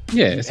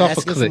 Yeah, it's all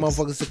for clicks. Asking for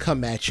motherfuckers to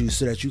come at you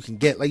so that you can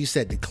get, like you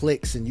said, the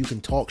clicks and you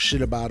can talk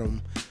shit about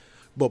them.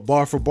 But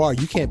bar for bar,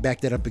 you can't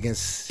back that up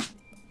against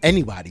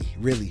anybody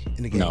really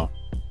in the game. No.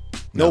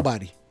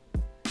 Nobody.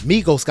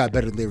 Migos got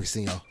better lyrics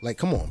than y'all. Like,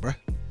 come on, bro.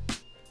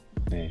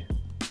 Man.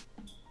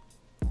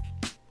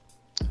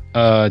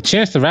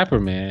 Chance the Rapper,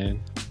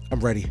 man. I'm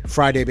ready.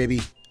 Friday,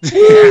 baby.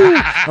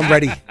 I'm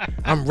ready.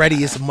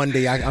 It's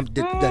Monday.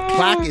 The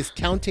clock is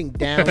counting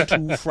down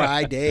to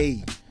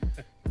Friday.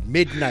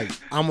 Midnight.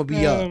 I'm gonna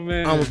be up.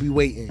 Man. I'm gonna be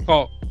waiting.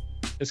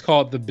 It's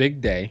called The Big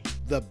Day.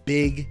 The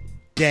Big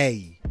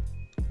Day.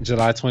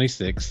 July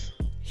 26th.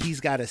 He's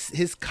got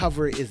his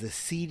cover is a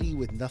CD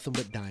with nothing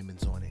but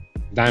diamonds on it.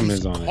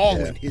 He's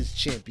calling his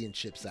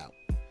championships out.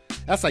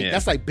 That's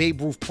like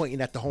Babe Ruth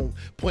pointing out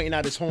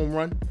his home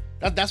run.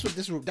 That's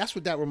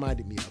what that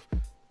reminded me of.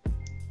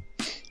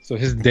 So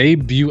his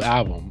debut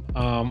album.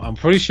 I'm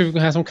pretty sure we're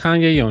gonna have some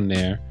Kanye on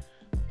there.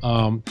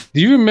 Do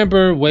you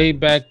remember way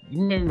back?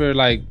 You remember,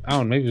 like, I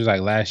don't know, maybe it was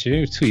like last year,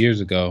 it was 2 years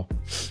ago.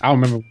 I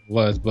don't remember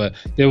what it was, but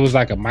there was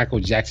like a Michael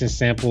Jackson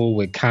sample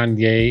with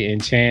Kanye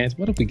and Chance.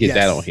 What if we get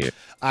that on here?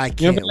 I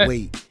can't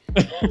wait.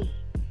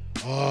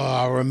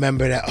 I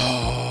remember that.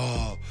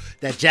 Oh,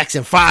 that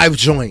Jackson 5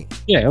 joint.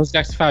 Yeah, it was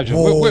Jackson 5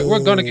 joint. We're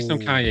gonna get some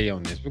Kanye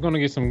on this. We're gonna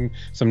get some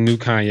new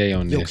Kanye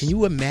on this. Yo, can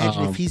you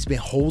imagine if he's been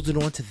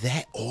holding on to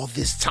that all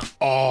this time?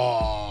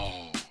 Oh,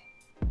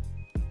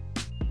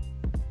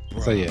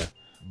 bruh. So yeah,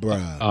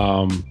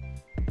 bruh.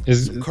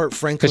 Is Kurt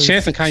Franklin? Because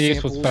Chance and Kanye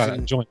supposed to put out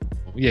a joint.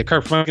 Yeah,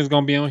 Kurt Franklin's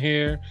gonna be on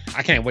here.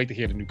 I can't wait to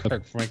hear the new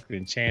Kurt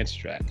Franklin Chance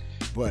track.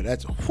 But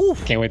that's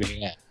can't wait to hear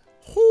that.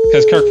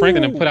 Because Kurt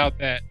Franklin put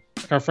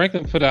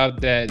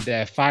out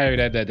that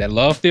fire, that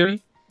Love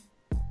Theory.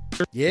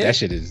 Yeah, that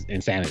shit is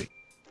insanity.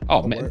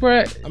 Oh man,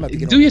 bro,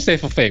 do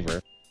yourself a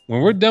favor.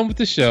 When we're done with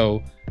the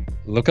show,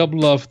 look up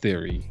Love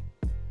Theory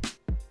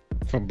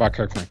by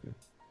Kurt Franklin.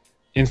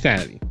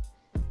 Insanity.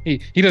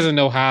 He doesn't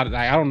know how.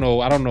 Like, I don't know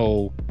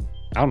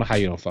how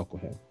you don't fuck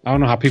with him. I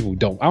don't know how people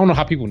don't. I don't know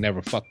how people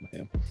never fuck with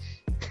him.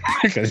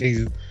 Because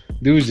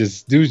dude's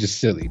just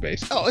silly,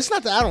 basically. Oh, it's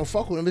not that I don't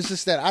fuck with him. It's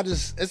just that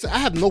I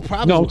have no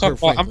problem with Kurt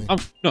Franklin.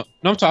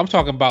 I'm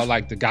talking about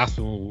like the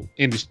gospel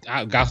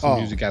industry, gospel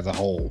music as a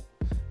whole.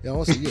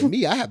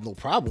 Me, I have no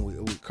problem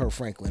with Kurt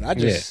Franklin. I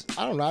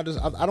don't know.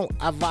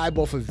 I vibe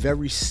off of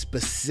very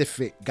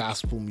specific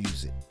gospel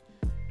music.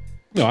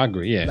 No, I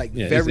agree. Yeah,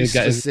 very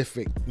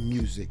specific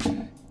music,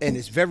 and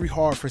it's very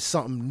hard for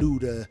something new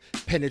to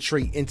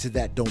penetrate into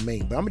that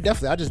domain. But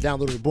I just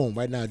downloaded it. Boom,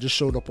 right now, it just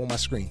showed up on my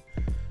screen.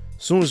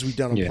 As soon as we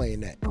done, I'm playing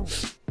that.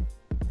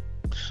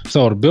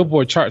 So the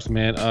Billboard charts,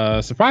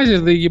 man.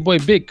 Surprisingly, your boy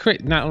Big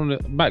Crit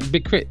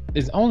Big Crit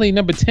is only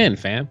number 10,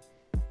 fam.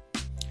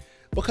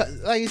 Because,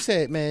 like you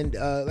said, man,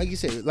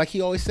 like he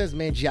always says,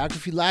 man,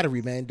 geography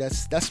lottery, man.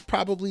 That's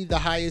probably the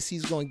highest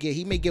he's gonna get.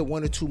 He may get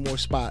 1 or 2 more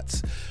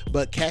spots,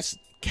 but cats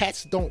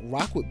don't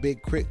rock with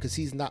Big Crit because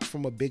he's not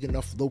from a big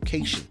enough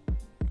location.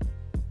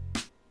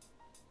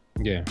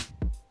 Yeah.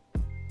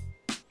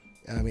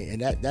 I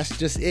mean, and that's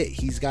just it.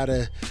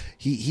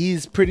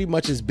 He's pretty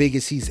much as big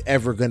as he's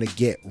ever gonna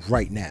get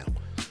right now.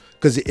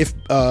 Because if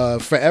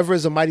Forever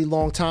Is a Mighty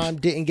Long Time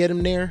didn't get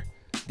him there,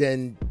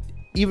 then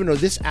even though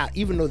this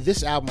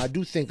album, I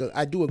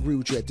do agree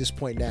with you at this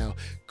point now.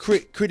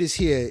 Crit is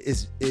here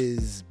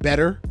is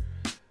better.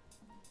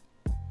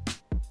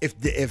 If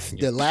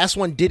the last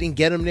one didn't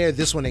get him there,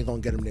 this one ain't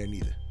gonna get him there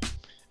neither.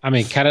 I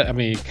mean,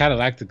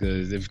 Catalactica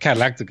is, if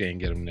Catalactica ain't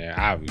get him there,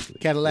 obviously.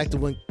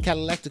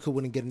 Catalactica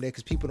wouldn't get him there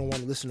because people don't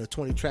want to listen to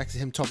 20 tracks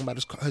of him talking about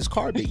his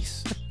car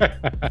base.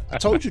 I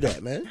told you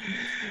that, man.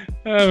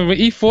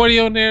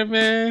 E40 on there,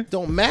 man.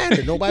 Don't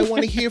matter. Nobody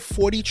want to hear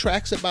 40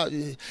 tracks about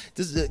this.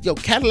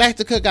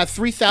 Catalactica got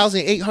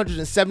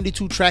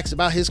 3,872 tracks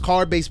about his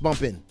car base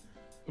bumping.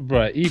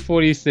 Bruh,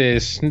 E40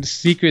 says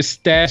secret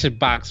stash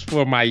box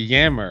for my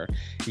Yammer.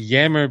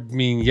 Yammer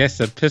mean yes,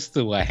 a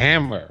pistol, a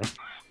hammer.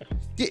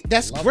 Yeah,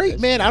 that's great,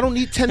 man. I don't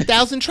need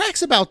 10,000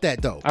 tracks about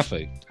that though. I feel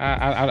you.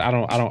 I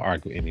don't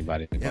argue with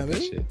anybody about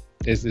that shit.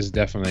 It's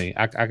definitely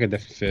I could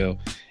definitely feel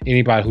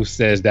anybody who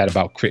says that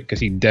about Crit, because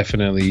he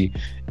definitely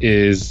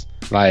is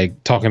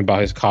like talking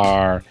about his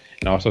car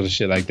and all sorts of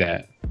shit like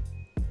that.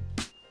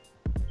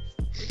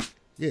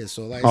 Yeah,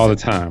 so like all the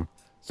time.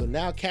 So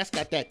now Cass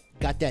got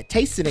that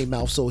taste in their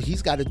mouth, so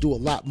he's got to do a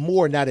lot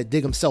more now to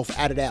dig himself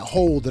out of that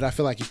hole that I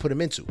feel like he put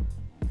him into.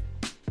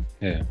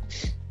 Yeah.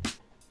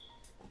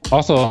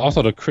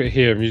 Also, the Crit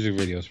Here music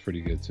video is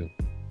pretty good too.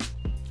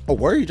 Oh,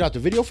 word? You dropped a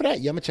video for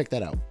that? Yeah, I'm gonna check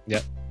that out.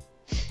 Yep.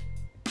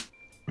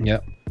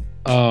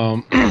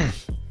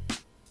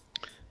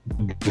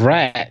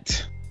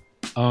 Brat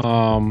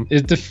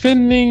is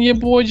defending your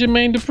boy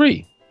Jermaine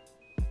Dupri.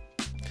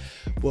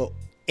 Well,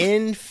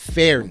 in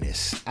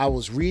fairness, I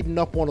was reading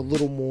up on a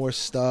little more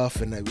stuff,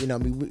 and we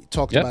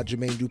talked about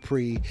Jermaine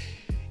Dupri.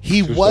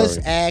 He was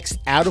asked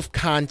out of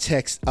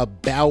context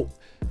about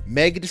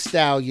Megan Thee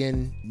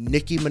Stallion,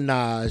 Nicki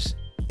Minaj,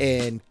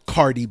 and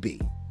Cardi B.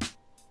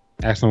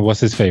 Ask him what's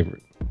his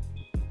favorite.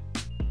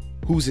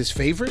 Who's his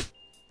favorite?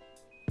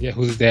 Yeah,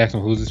 they asked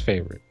him who's his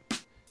favorite.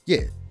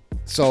 Yeah,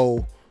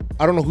 so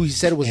I don't know who he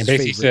said was his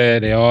favorite. And basically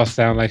said they all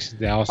sound like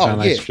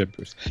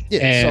strippers.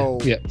 Yeah,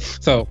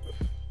 so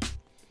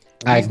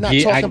he's not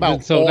talking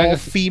about all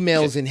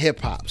females in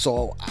hip hop.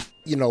 So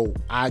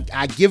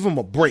I give him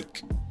a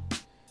break,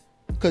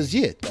 because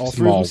all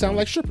three of them sound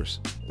like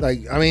strippers. Like,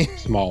 I mean,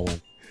 small one.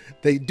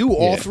 They do.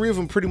 All three of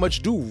them pretty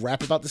much do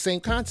rap about the same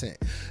content.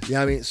 You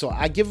know what I mean? So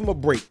I give him a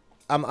break.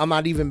 I'm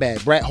not even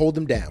mad. Brat, hold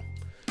him down.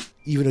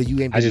 Even though you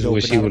ain't been I just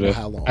wish he would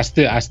have. I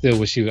still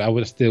wish he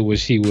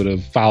would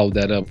have followed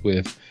that up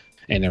with.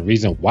 And the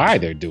reason why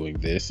they're doing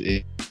this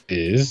is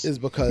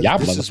because y'all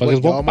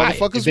motherfuckers want.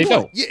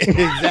 Don't. Yeah,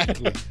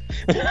 exactly.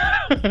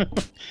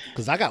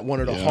 Because I got one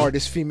of the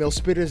hardest female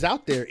spitters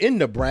out there in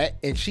the Brat,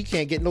 and she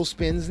can't get no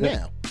spins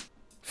now.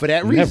 For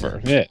that reason.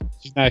 Never. Yeah.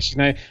 She's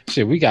not.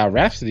 Shit, we got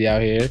Rhapsody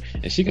out here,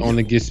 and she can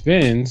only get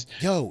spins.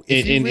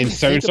 In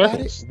certain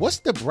circles. What's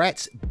the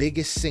Brat's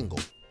biggest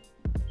single?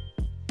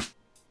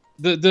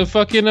 The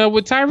fucking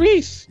with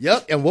Tyrese.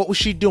 Yep. And what was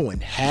she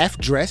doing? Half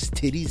dressed,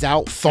 titties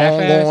out,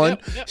 thong on.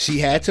 Yep. She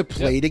had to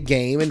play the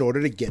game in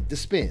order to get the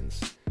spins.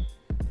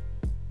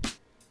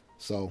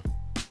 So,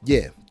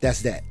 yeah,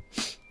 that's that.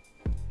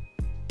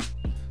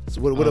 So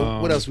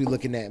what else we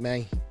looking at,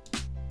 man?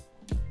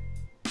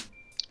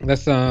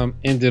 Let's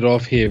end it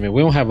off here, man.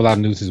 We don't have a lot of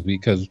news this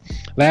week because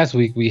last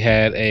week we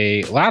had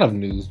a lot of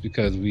news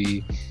because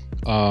we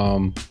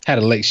had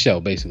a late show,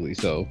 basically.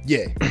 So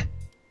yeah.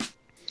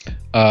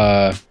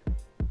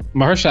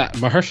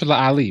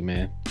 Mahershala Ali,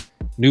 man.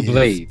 New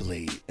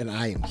Blade. And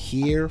I am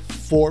here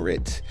for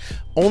it.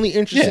 Only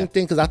interesting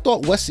thing, because I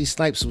thought Wesley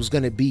Snipes was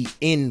going to be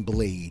in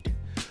Blade,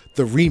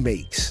 the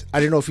remakes. I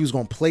didn't know if he was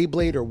going to play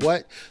Blade or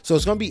what. So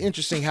it's going to be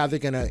interesting how they're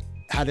going to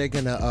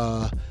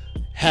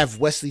have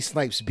Wesley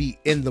Snipes be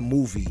in the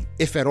movie,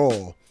 if at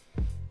all,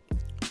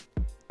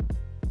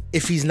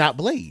 if he's not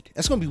Blade.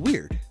 That's going to be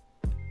weird.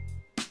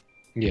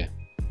 Yeah.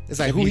 It's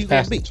like, who he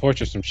going to be?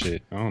 Torture some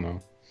shit. I don't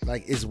know.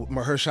 Like, is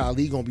Mahershala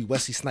Ali going to be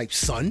Wesley Snipes'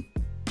 son?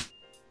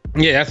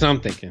 Yeah, that's what I'm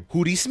thinking.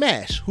 Who'd he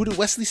smash? Who did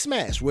Wesley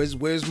smash? Where's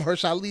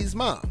Mahershala Ali's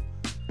mom?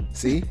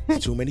 See?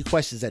 Too many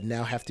questions that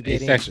now have to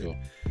be answered.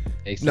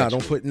 No,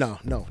 don't put no.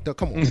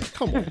 Come on,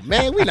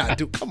 man.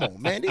 Come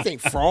on, man. These ain't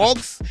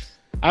frogs.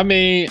 I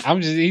mean,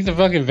 he's a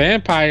fucking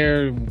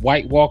vampire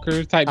White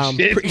Walker type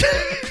shit.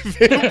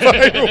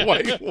 Vampire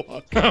White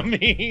Walker. I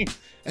mean,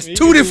 that's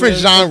two different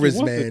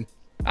genres, man.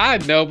 I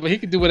know, but he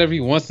can do whatever he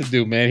wants to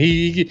do, man.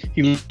 He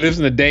lives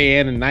in the day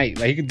and the night.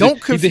 Like he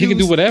can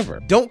do whatever.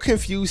 Don't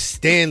confuse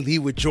Stan Lee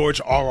with George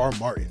R.R.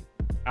 Martin.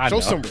 Show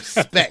some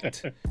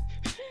respect.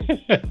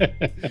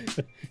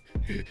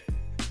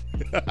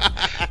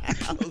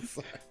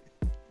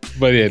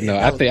 But yeah, no,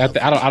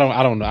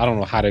 I don't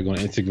know how they're going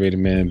to integrate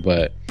him in,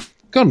 but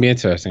it's going to be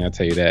interesting. I'll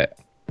tell you that.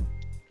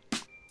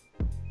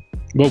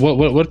 But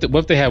what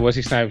if they have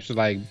Wesley Snipes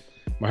like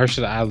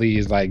Mahershala Ali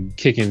is like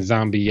kicking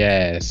zombie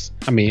ass?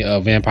 I mean,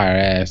 vampire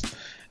ass,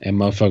 and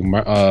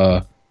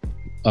motherfucking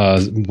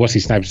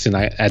Wesley Snipes sitting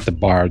at the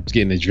bar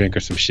getting a drink or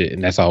some shit,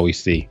 and that's all we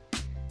see.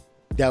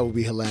 That would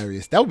be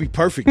hilarious. That would be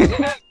perfect.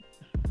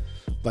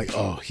 Like,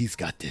 oh, he's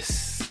got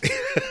this.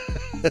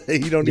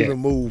 He don't even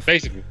move.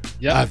 Basically,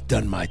 yeah. I've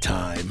done my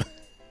time.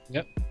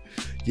 Yep.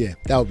 Yeah,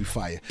 that would be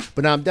fire.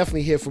 But now I'm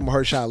definitely here for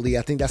Mahershala Ali.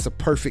 I think that's a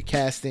perfect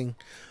casting.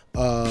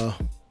 Yeah,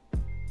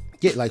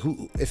 like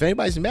who? If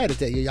anybody's mad at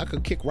that, y'all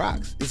could kick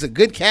rocks. It's a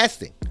good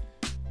casting.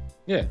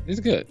 Yeah, it's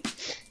good.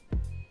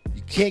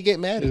 You can't get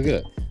mad at it.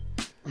 Good.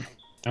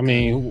 I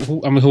mean,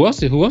 who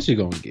else you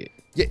gonna get?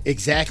 Yeah,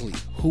 exactly.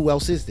 Who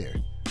else is there?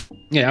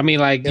 Yeah, I mean,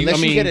 like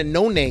you get a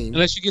no name.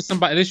 Unless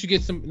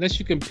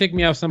you can pick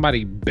me out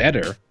somebody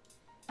better.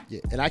 Yeah,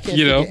 and I can't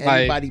think of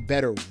anybody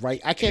better, right?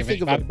 I can't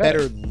think of a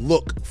better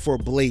look for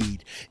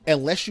Blade.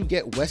 Unless you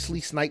get Wesley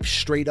Snipes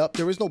straight up,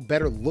 there is no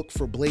better look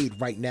for Blade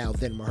right now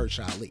than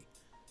Mahershala Ali.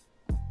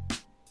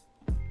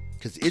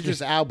 Because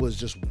Idris Elba is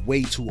just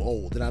way too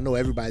old. And I know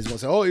everybody's going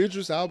to say, oh,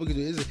 Idris Elba could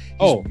do it.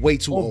 He's way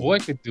too old. Boy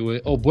could do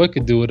it. Oh, boy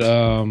could do it.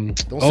 Don't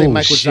say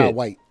Michael Jai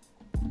White.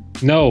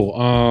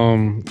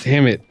 No,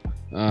 damn it.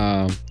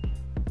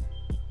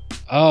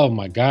 Oh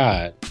my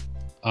God.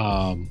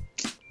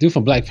 Dude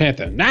from Black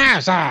Panther.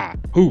 Nasa.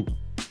 Who?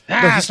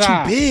 No, he's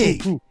too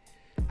big. Who?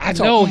 I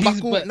know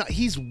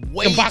he's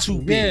way too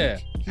big. Yeah.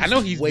 I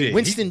know he's big.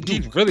 Winston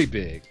Duke. He's really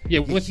big. Yeah,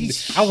 Winston.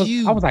 He's I was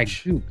like,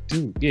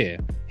 dude, yeah.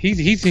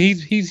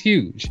 He's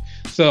huge.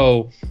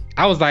 So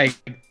I was like,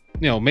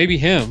 maybe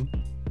him,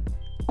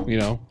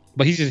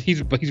 but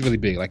he's really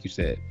big, like you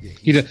said.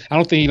 Yeah, I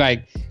don't think he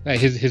like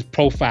his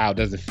profile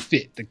doesn't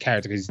fit the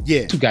character because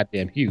he's too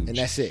goddamn huge. And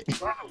that's it.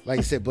 Like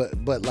I said,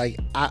 but like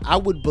I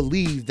would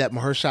believe that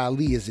Mahershala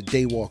Ali is a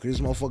daywalker. This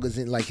motherfucker's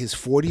in like his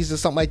 40s or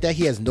something like that.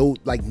 He has no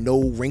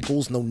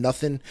wrinkles, no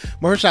nothing.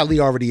 Mahershala Ali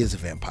already is a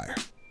vampire.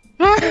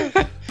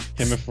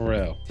 Him and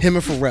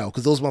Pharrell,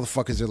 because those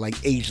motherfuckers are like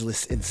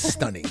ageless and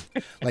stunning.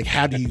 Like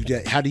how does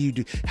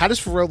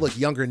Pharrell look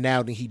younger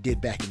now than he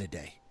did back in the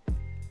day?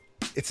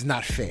 It's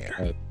not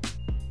fair.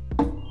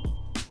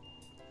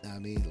 I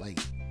mean, like,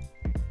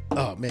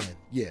 oh man,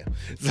 yeah.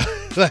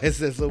 Like I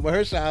said, so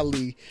Mahershala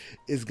Ali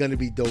is gonna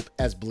be dope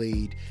as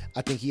Blade.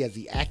 I think he has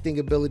the acting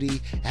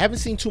ability. I haven't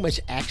seen too much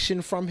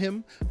action from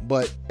him,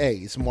 but hey,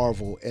 it's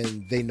Marvel,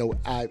 and they know.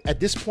 At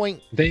this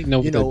point, they know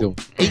what they're doing.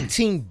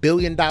 $18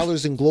 billion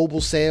in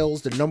global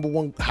sales, the number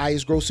one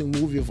highest grossing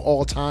movie of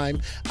all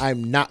time.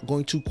 I'm not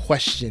going to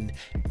question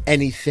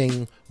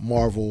anything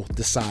Marvel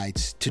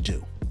decides to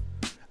do.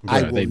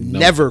 I will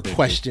never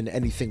question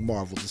anything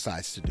Marvel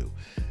decides to do.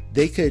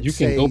 They could You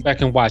can go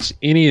back and watch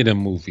any of them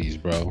movies,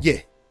 bro.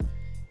 Yeah.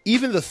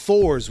 Even the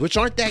Thors, which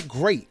aren't that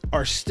great,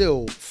 are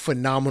still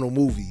phenomenal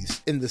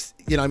movies in this,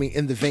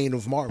 in the vein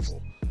of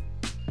Marvel.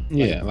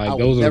 Yeah, like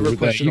those are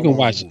you can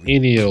watch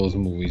any of those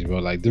movies, bro.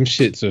 Like them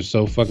shits are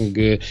so fucking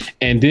good.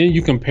 And then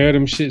you compare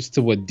them shits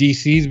to what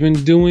DC's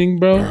been doing,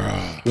 bro.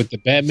 With the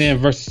Batman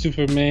versus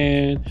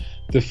Superman,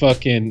 the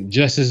fucking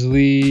Justice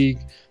League,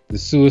 the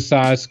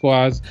Suicide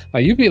Squads.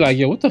 Like you'd be like,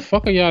 yo, what the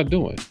fuck are y'all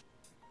doing?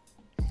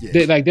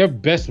 Yeah. Their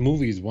best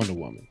movie is Wonder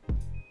Woman.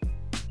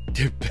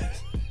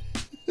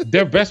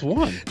 Their best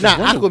one. Nah,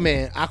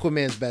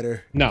 Aquaman's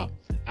better. No,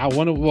 I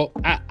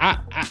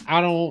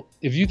don't.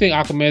 If you think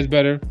Aquaman's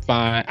better,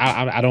 fine.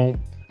 I don't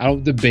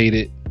debate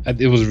it.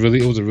 It was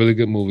a really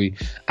good movie.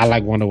 I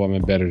like Wonder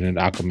Woman better than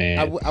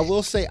Aquaman. I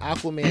will say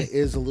Aquaman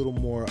is a little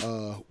more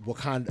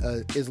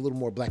Wakanda, is a little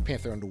more Black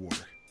Panther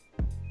underwater.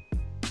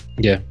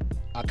 Yeah.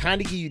 I'll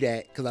kind of give you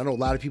that because I know a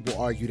lot of people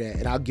argue that,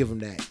 and I'll give them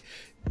that.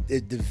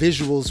 The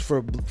visuals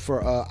for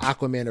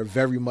Aquaman are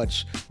very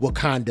much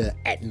Wakanda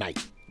at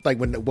night. Like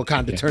when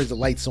Wakanda turns the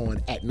lights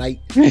on at night,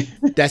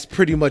 that's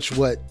pretty much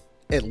what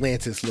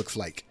Atlantis looks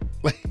like.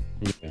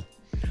 Yeah.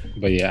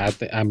 But yeah,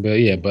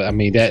 but I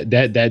mean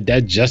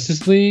that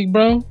Justice League,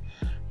 bro.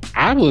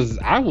 I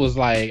was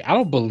like, I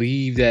don't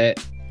believe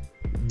that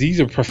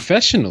these are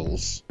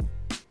professionals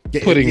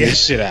putting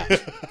this shit out.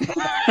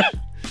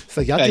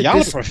 So y'all did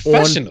this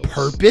on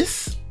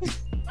purpose?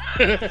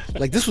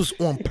 Like this was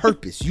on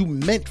purpose. You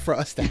meant for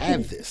us to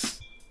have this.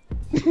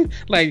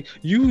 Like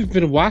you've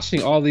been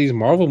watching all these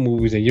Marvel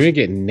movies and you ain't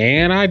getting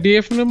nan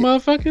idea from the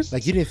motherfuckers.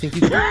 Like you didn't think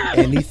you could do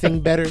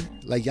anything better.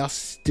 Like y'all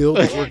still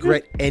don't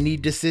regret any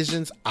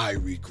decisions. I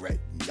regret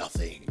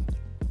nothing.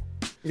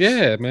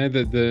 Yeah, man.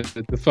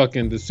 The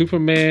fucking the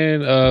Superman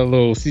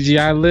little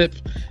CGI lip.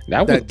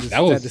 That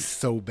is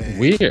so bad.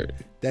 Weird.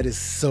 That is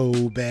so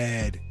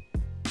bad.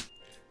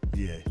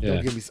 Yeah.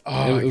 Don't give me.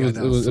 Oh my God,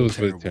 it was so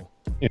terrible. Really terrible.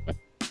 Yeah.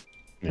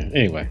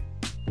 Anyway.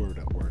 Word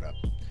up.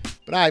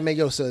 But all right,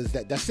 man, so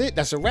that's it.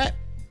 That's a wrap.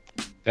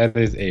 That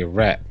is a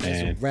wrap,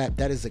 man. That's a wrap.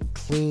 That is a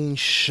clean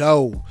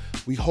show.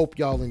 We hope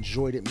y'all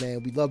enjoyed it,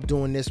 man. We love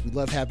doing this. We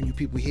love having you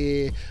people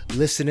here,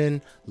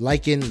 listening,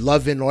 liking,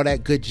 loving, all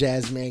that good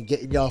jazz, man.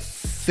 Getting y'all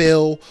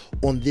fill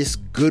on this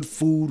good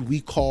food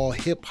we call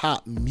hip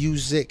hop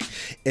music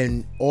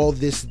and all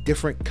this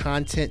different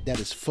content that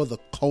is for the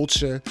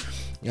culture.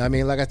 You know what I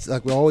mean? Like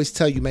we always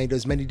tell you, man,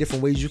 there's many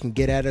different ways you can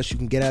get at us. You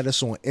can get at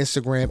us on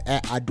Instagram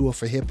at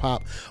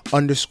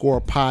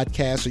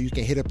IDoItForHipHop_podcast, or you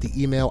can hit up the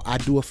email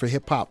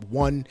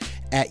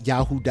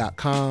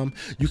IDoItForHipHop1@yahoo.com.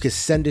 You can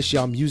send us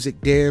y'all music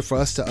there for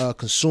us to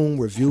consume,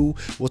 review.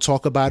 We'll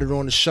talk about it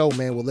on the show,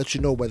 man. We'll let you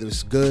know whether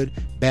it's good,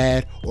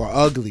 bad, or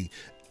ugly.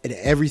 And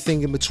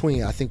everything in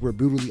between. I think we're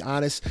brutally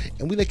honest,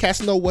 and we let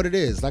cats know what it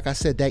is. Like I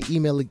said, that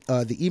email,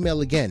 the email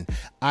again,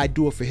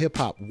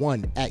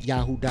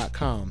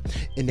 IDoItForHipHop1@yahoo.com.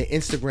 And the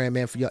Instagram,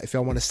 man, for y'all, if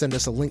y'all want to send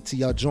us a link to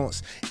y'all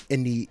joints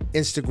in the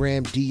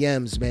Instagram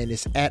DMs, man,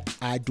 it's at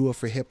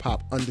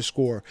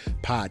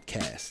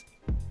IDoItForHipHop_podcast.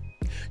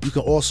 You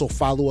can also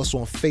follow us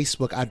on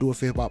Facebook. I Do It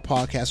for Hip Hop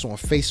Podcast on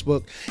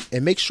Facebook.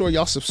 And make sure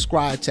y'all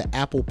subscribe to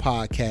Apple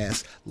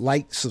Podcasts.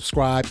 Like,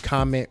 subscribe,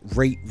 comment,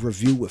 rate,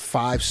 review with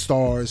 5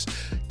 stars.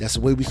 That's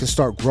the way we can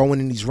start growing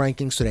in these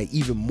rankings so that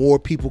even more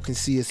people can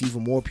see us,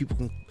 even more people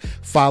can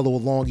follow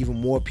along, even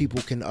more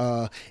people can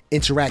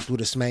interact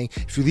with us, man.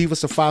 If you leave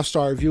us a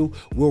 5-star review,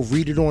 we'll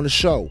read it on the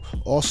show.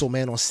 Also,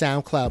 man, on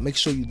SoundCloud, make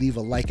sure you leave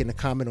a like and a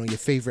comment on your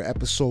favorite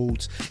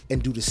episodes,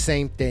 and do the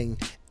same thing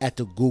at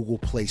the Google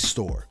Play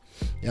Store.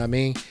 You know what I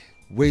mean?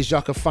 Ways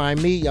y'all can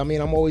find me. I mean,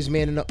 I'm always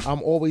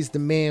the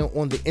man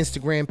on the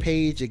Instagram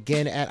page,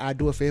 again at I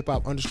Do It for Hip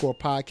Hop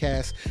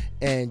 _podcast.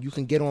 And you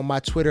can get on my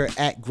Twitter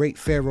at Great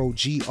Pharaoh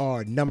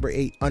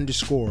GR8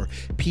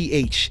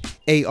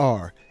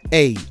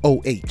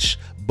 _PHARAOH.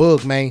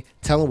 Boog, man,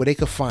 tell them where they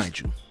can find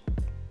you.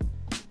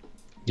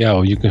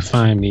 Yo, you can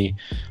find me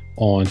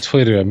on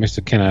Twitter at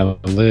Mr. Can I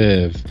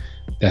Live.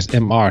 That's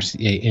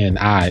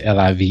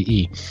MrCanilive.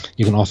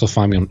 You can also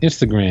find me on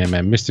Instagram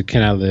at Mr.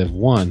 Can I Live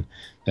 1.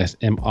 That's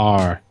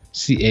MrCanilive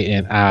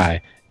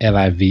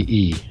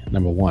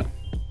 1.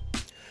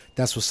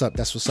 That's what's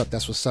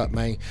up,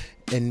 man.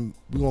 And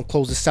we're going to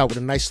close this out with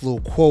a nice little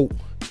quote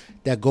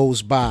that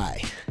goes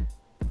by.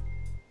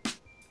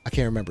 I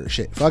can't remember it.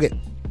 Shit. Fuck it.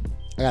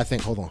 I got to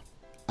think. Hold on.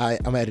 I'm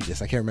going to edit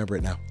this. I can't remember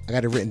it now. I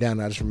got it written down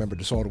and I just remembered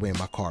this all the way in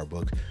my car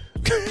book.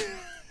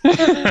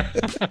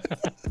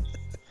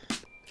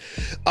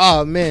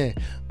 Oh, man.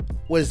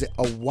 What is it?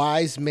 A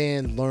wise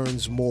man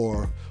learns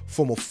more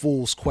from a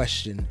fool's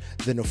question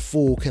than a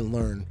fool can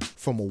learn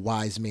from a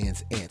wise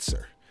man's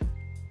answer.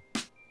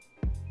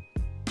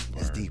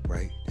 That's deep,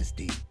 right? That's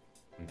deep.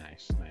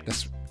 Nice.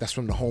 That's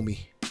from the homie.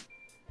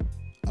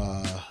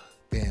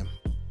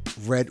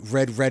 Red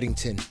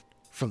Reddington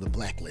from The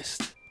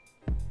Blacklist.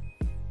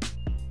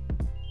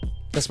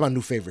 That's my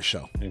new favorite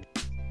show.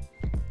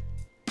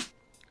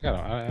 I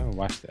haven't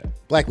watched that.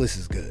 Blacklist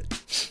is good.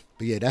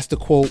 But yeah, that's the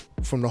quote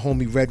from the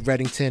homie Red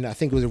Reddington. I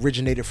think it was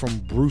originated from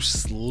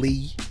Bruce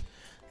Lee.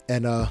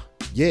 And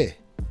yeah,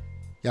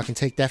 y'all can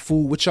take that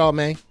food with y'all,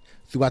 man,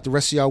 throughout the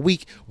rest of y'all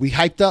week. We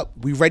hyped up.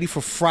 We ready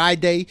for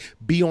Friday.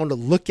 Be on the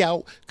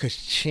lookout, because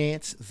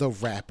Chance the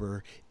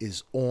Rapper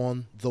is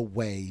on the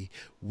way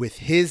with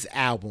his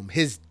album,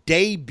 his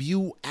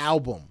debut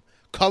album.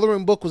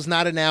 Coloring Book was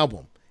not an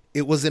album.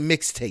 It was a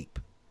mixtape.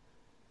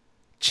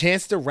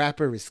 Chance the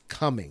Rapper is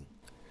coming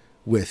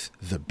with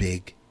The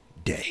Big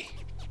Day.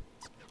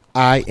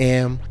 I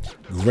am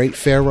Great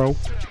Pharaoh,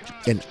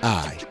 and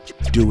I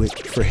do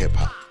it for hip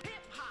hop.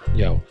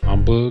 Yo,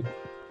 I'm Boog,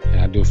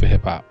 and I do it for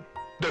hip hop.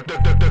 The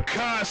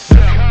concept.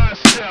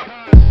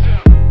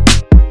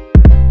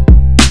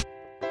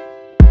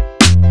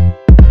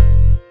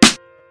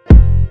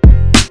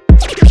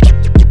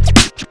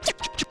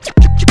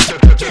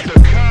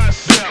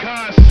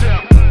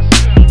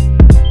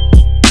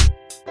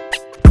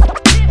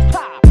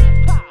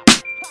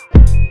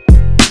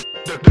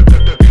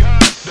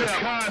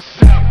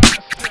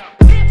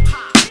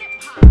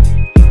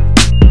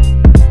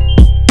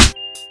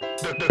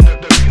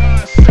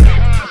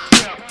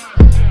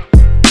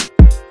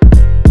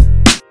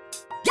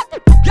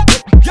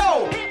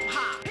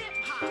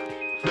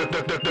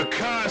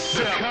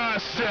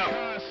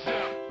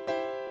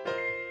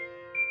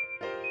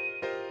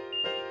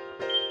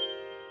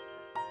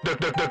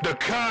 The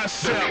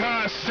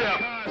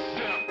concept.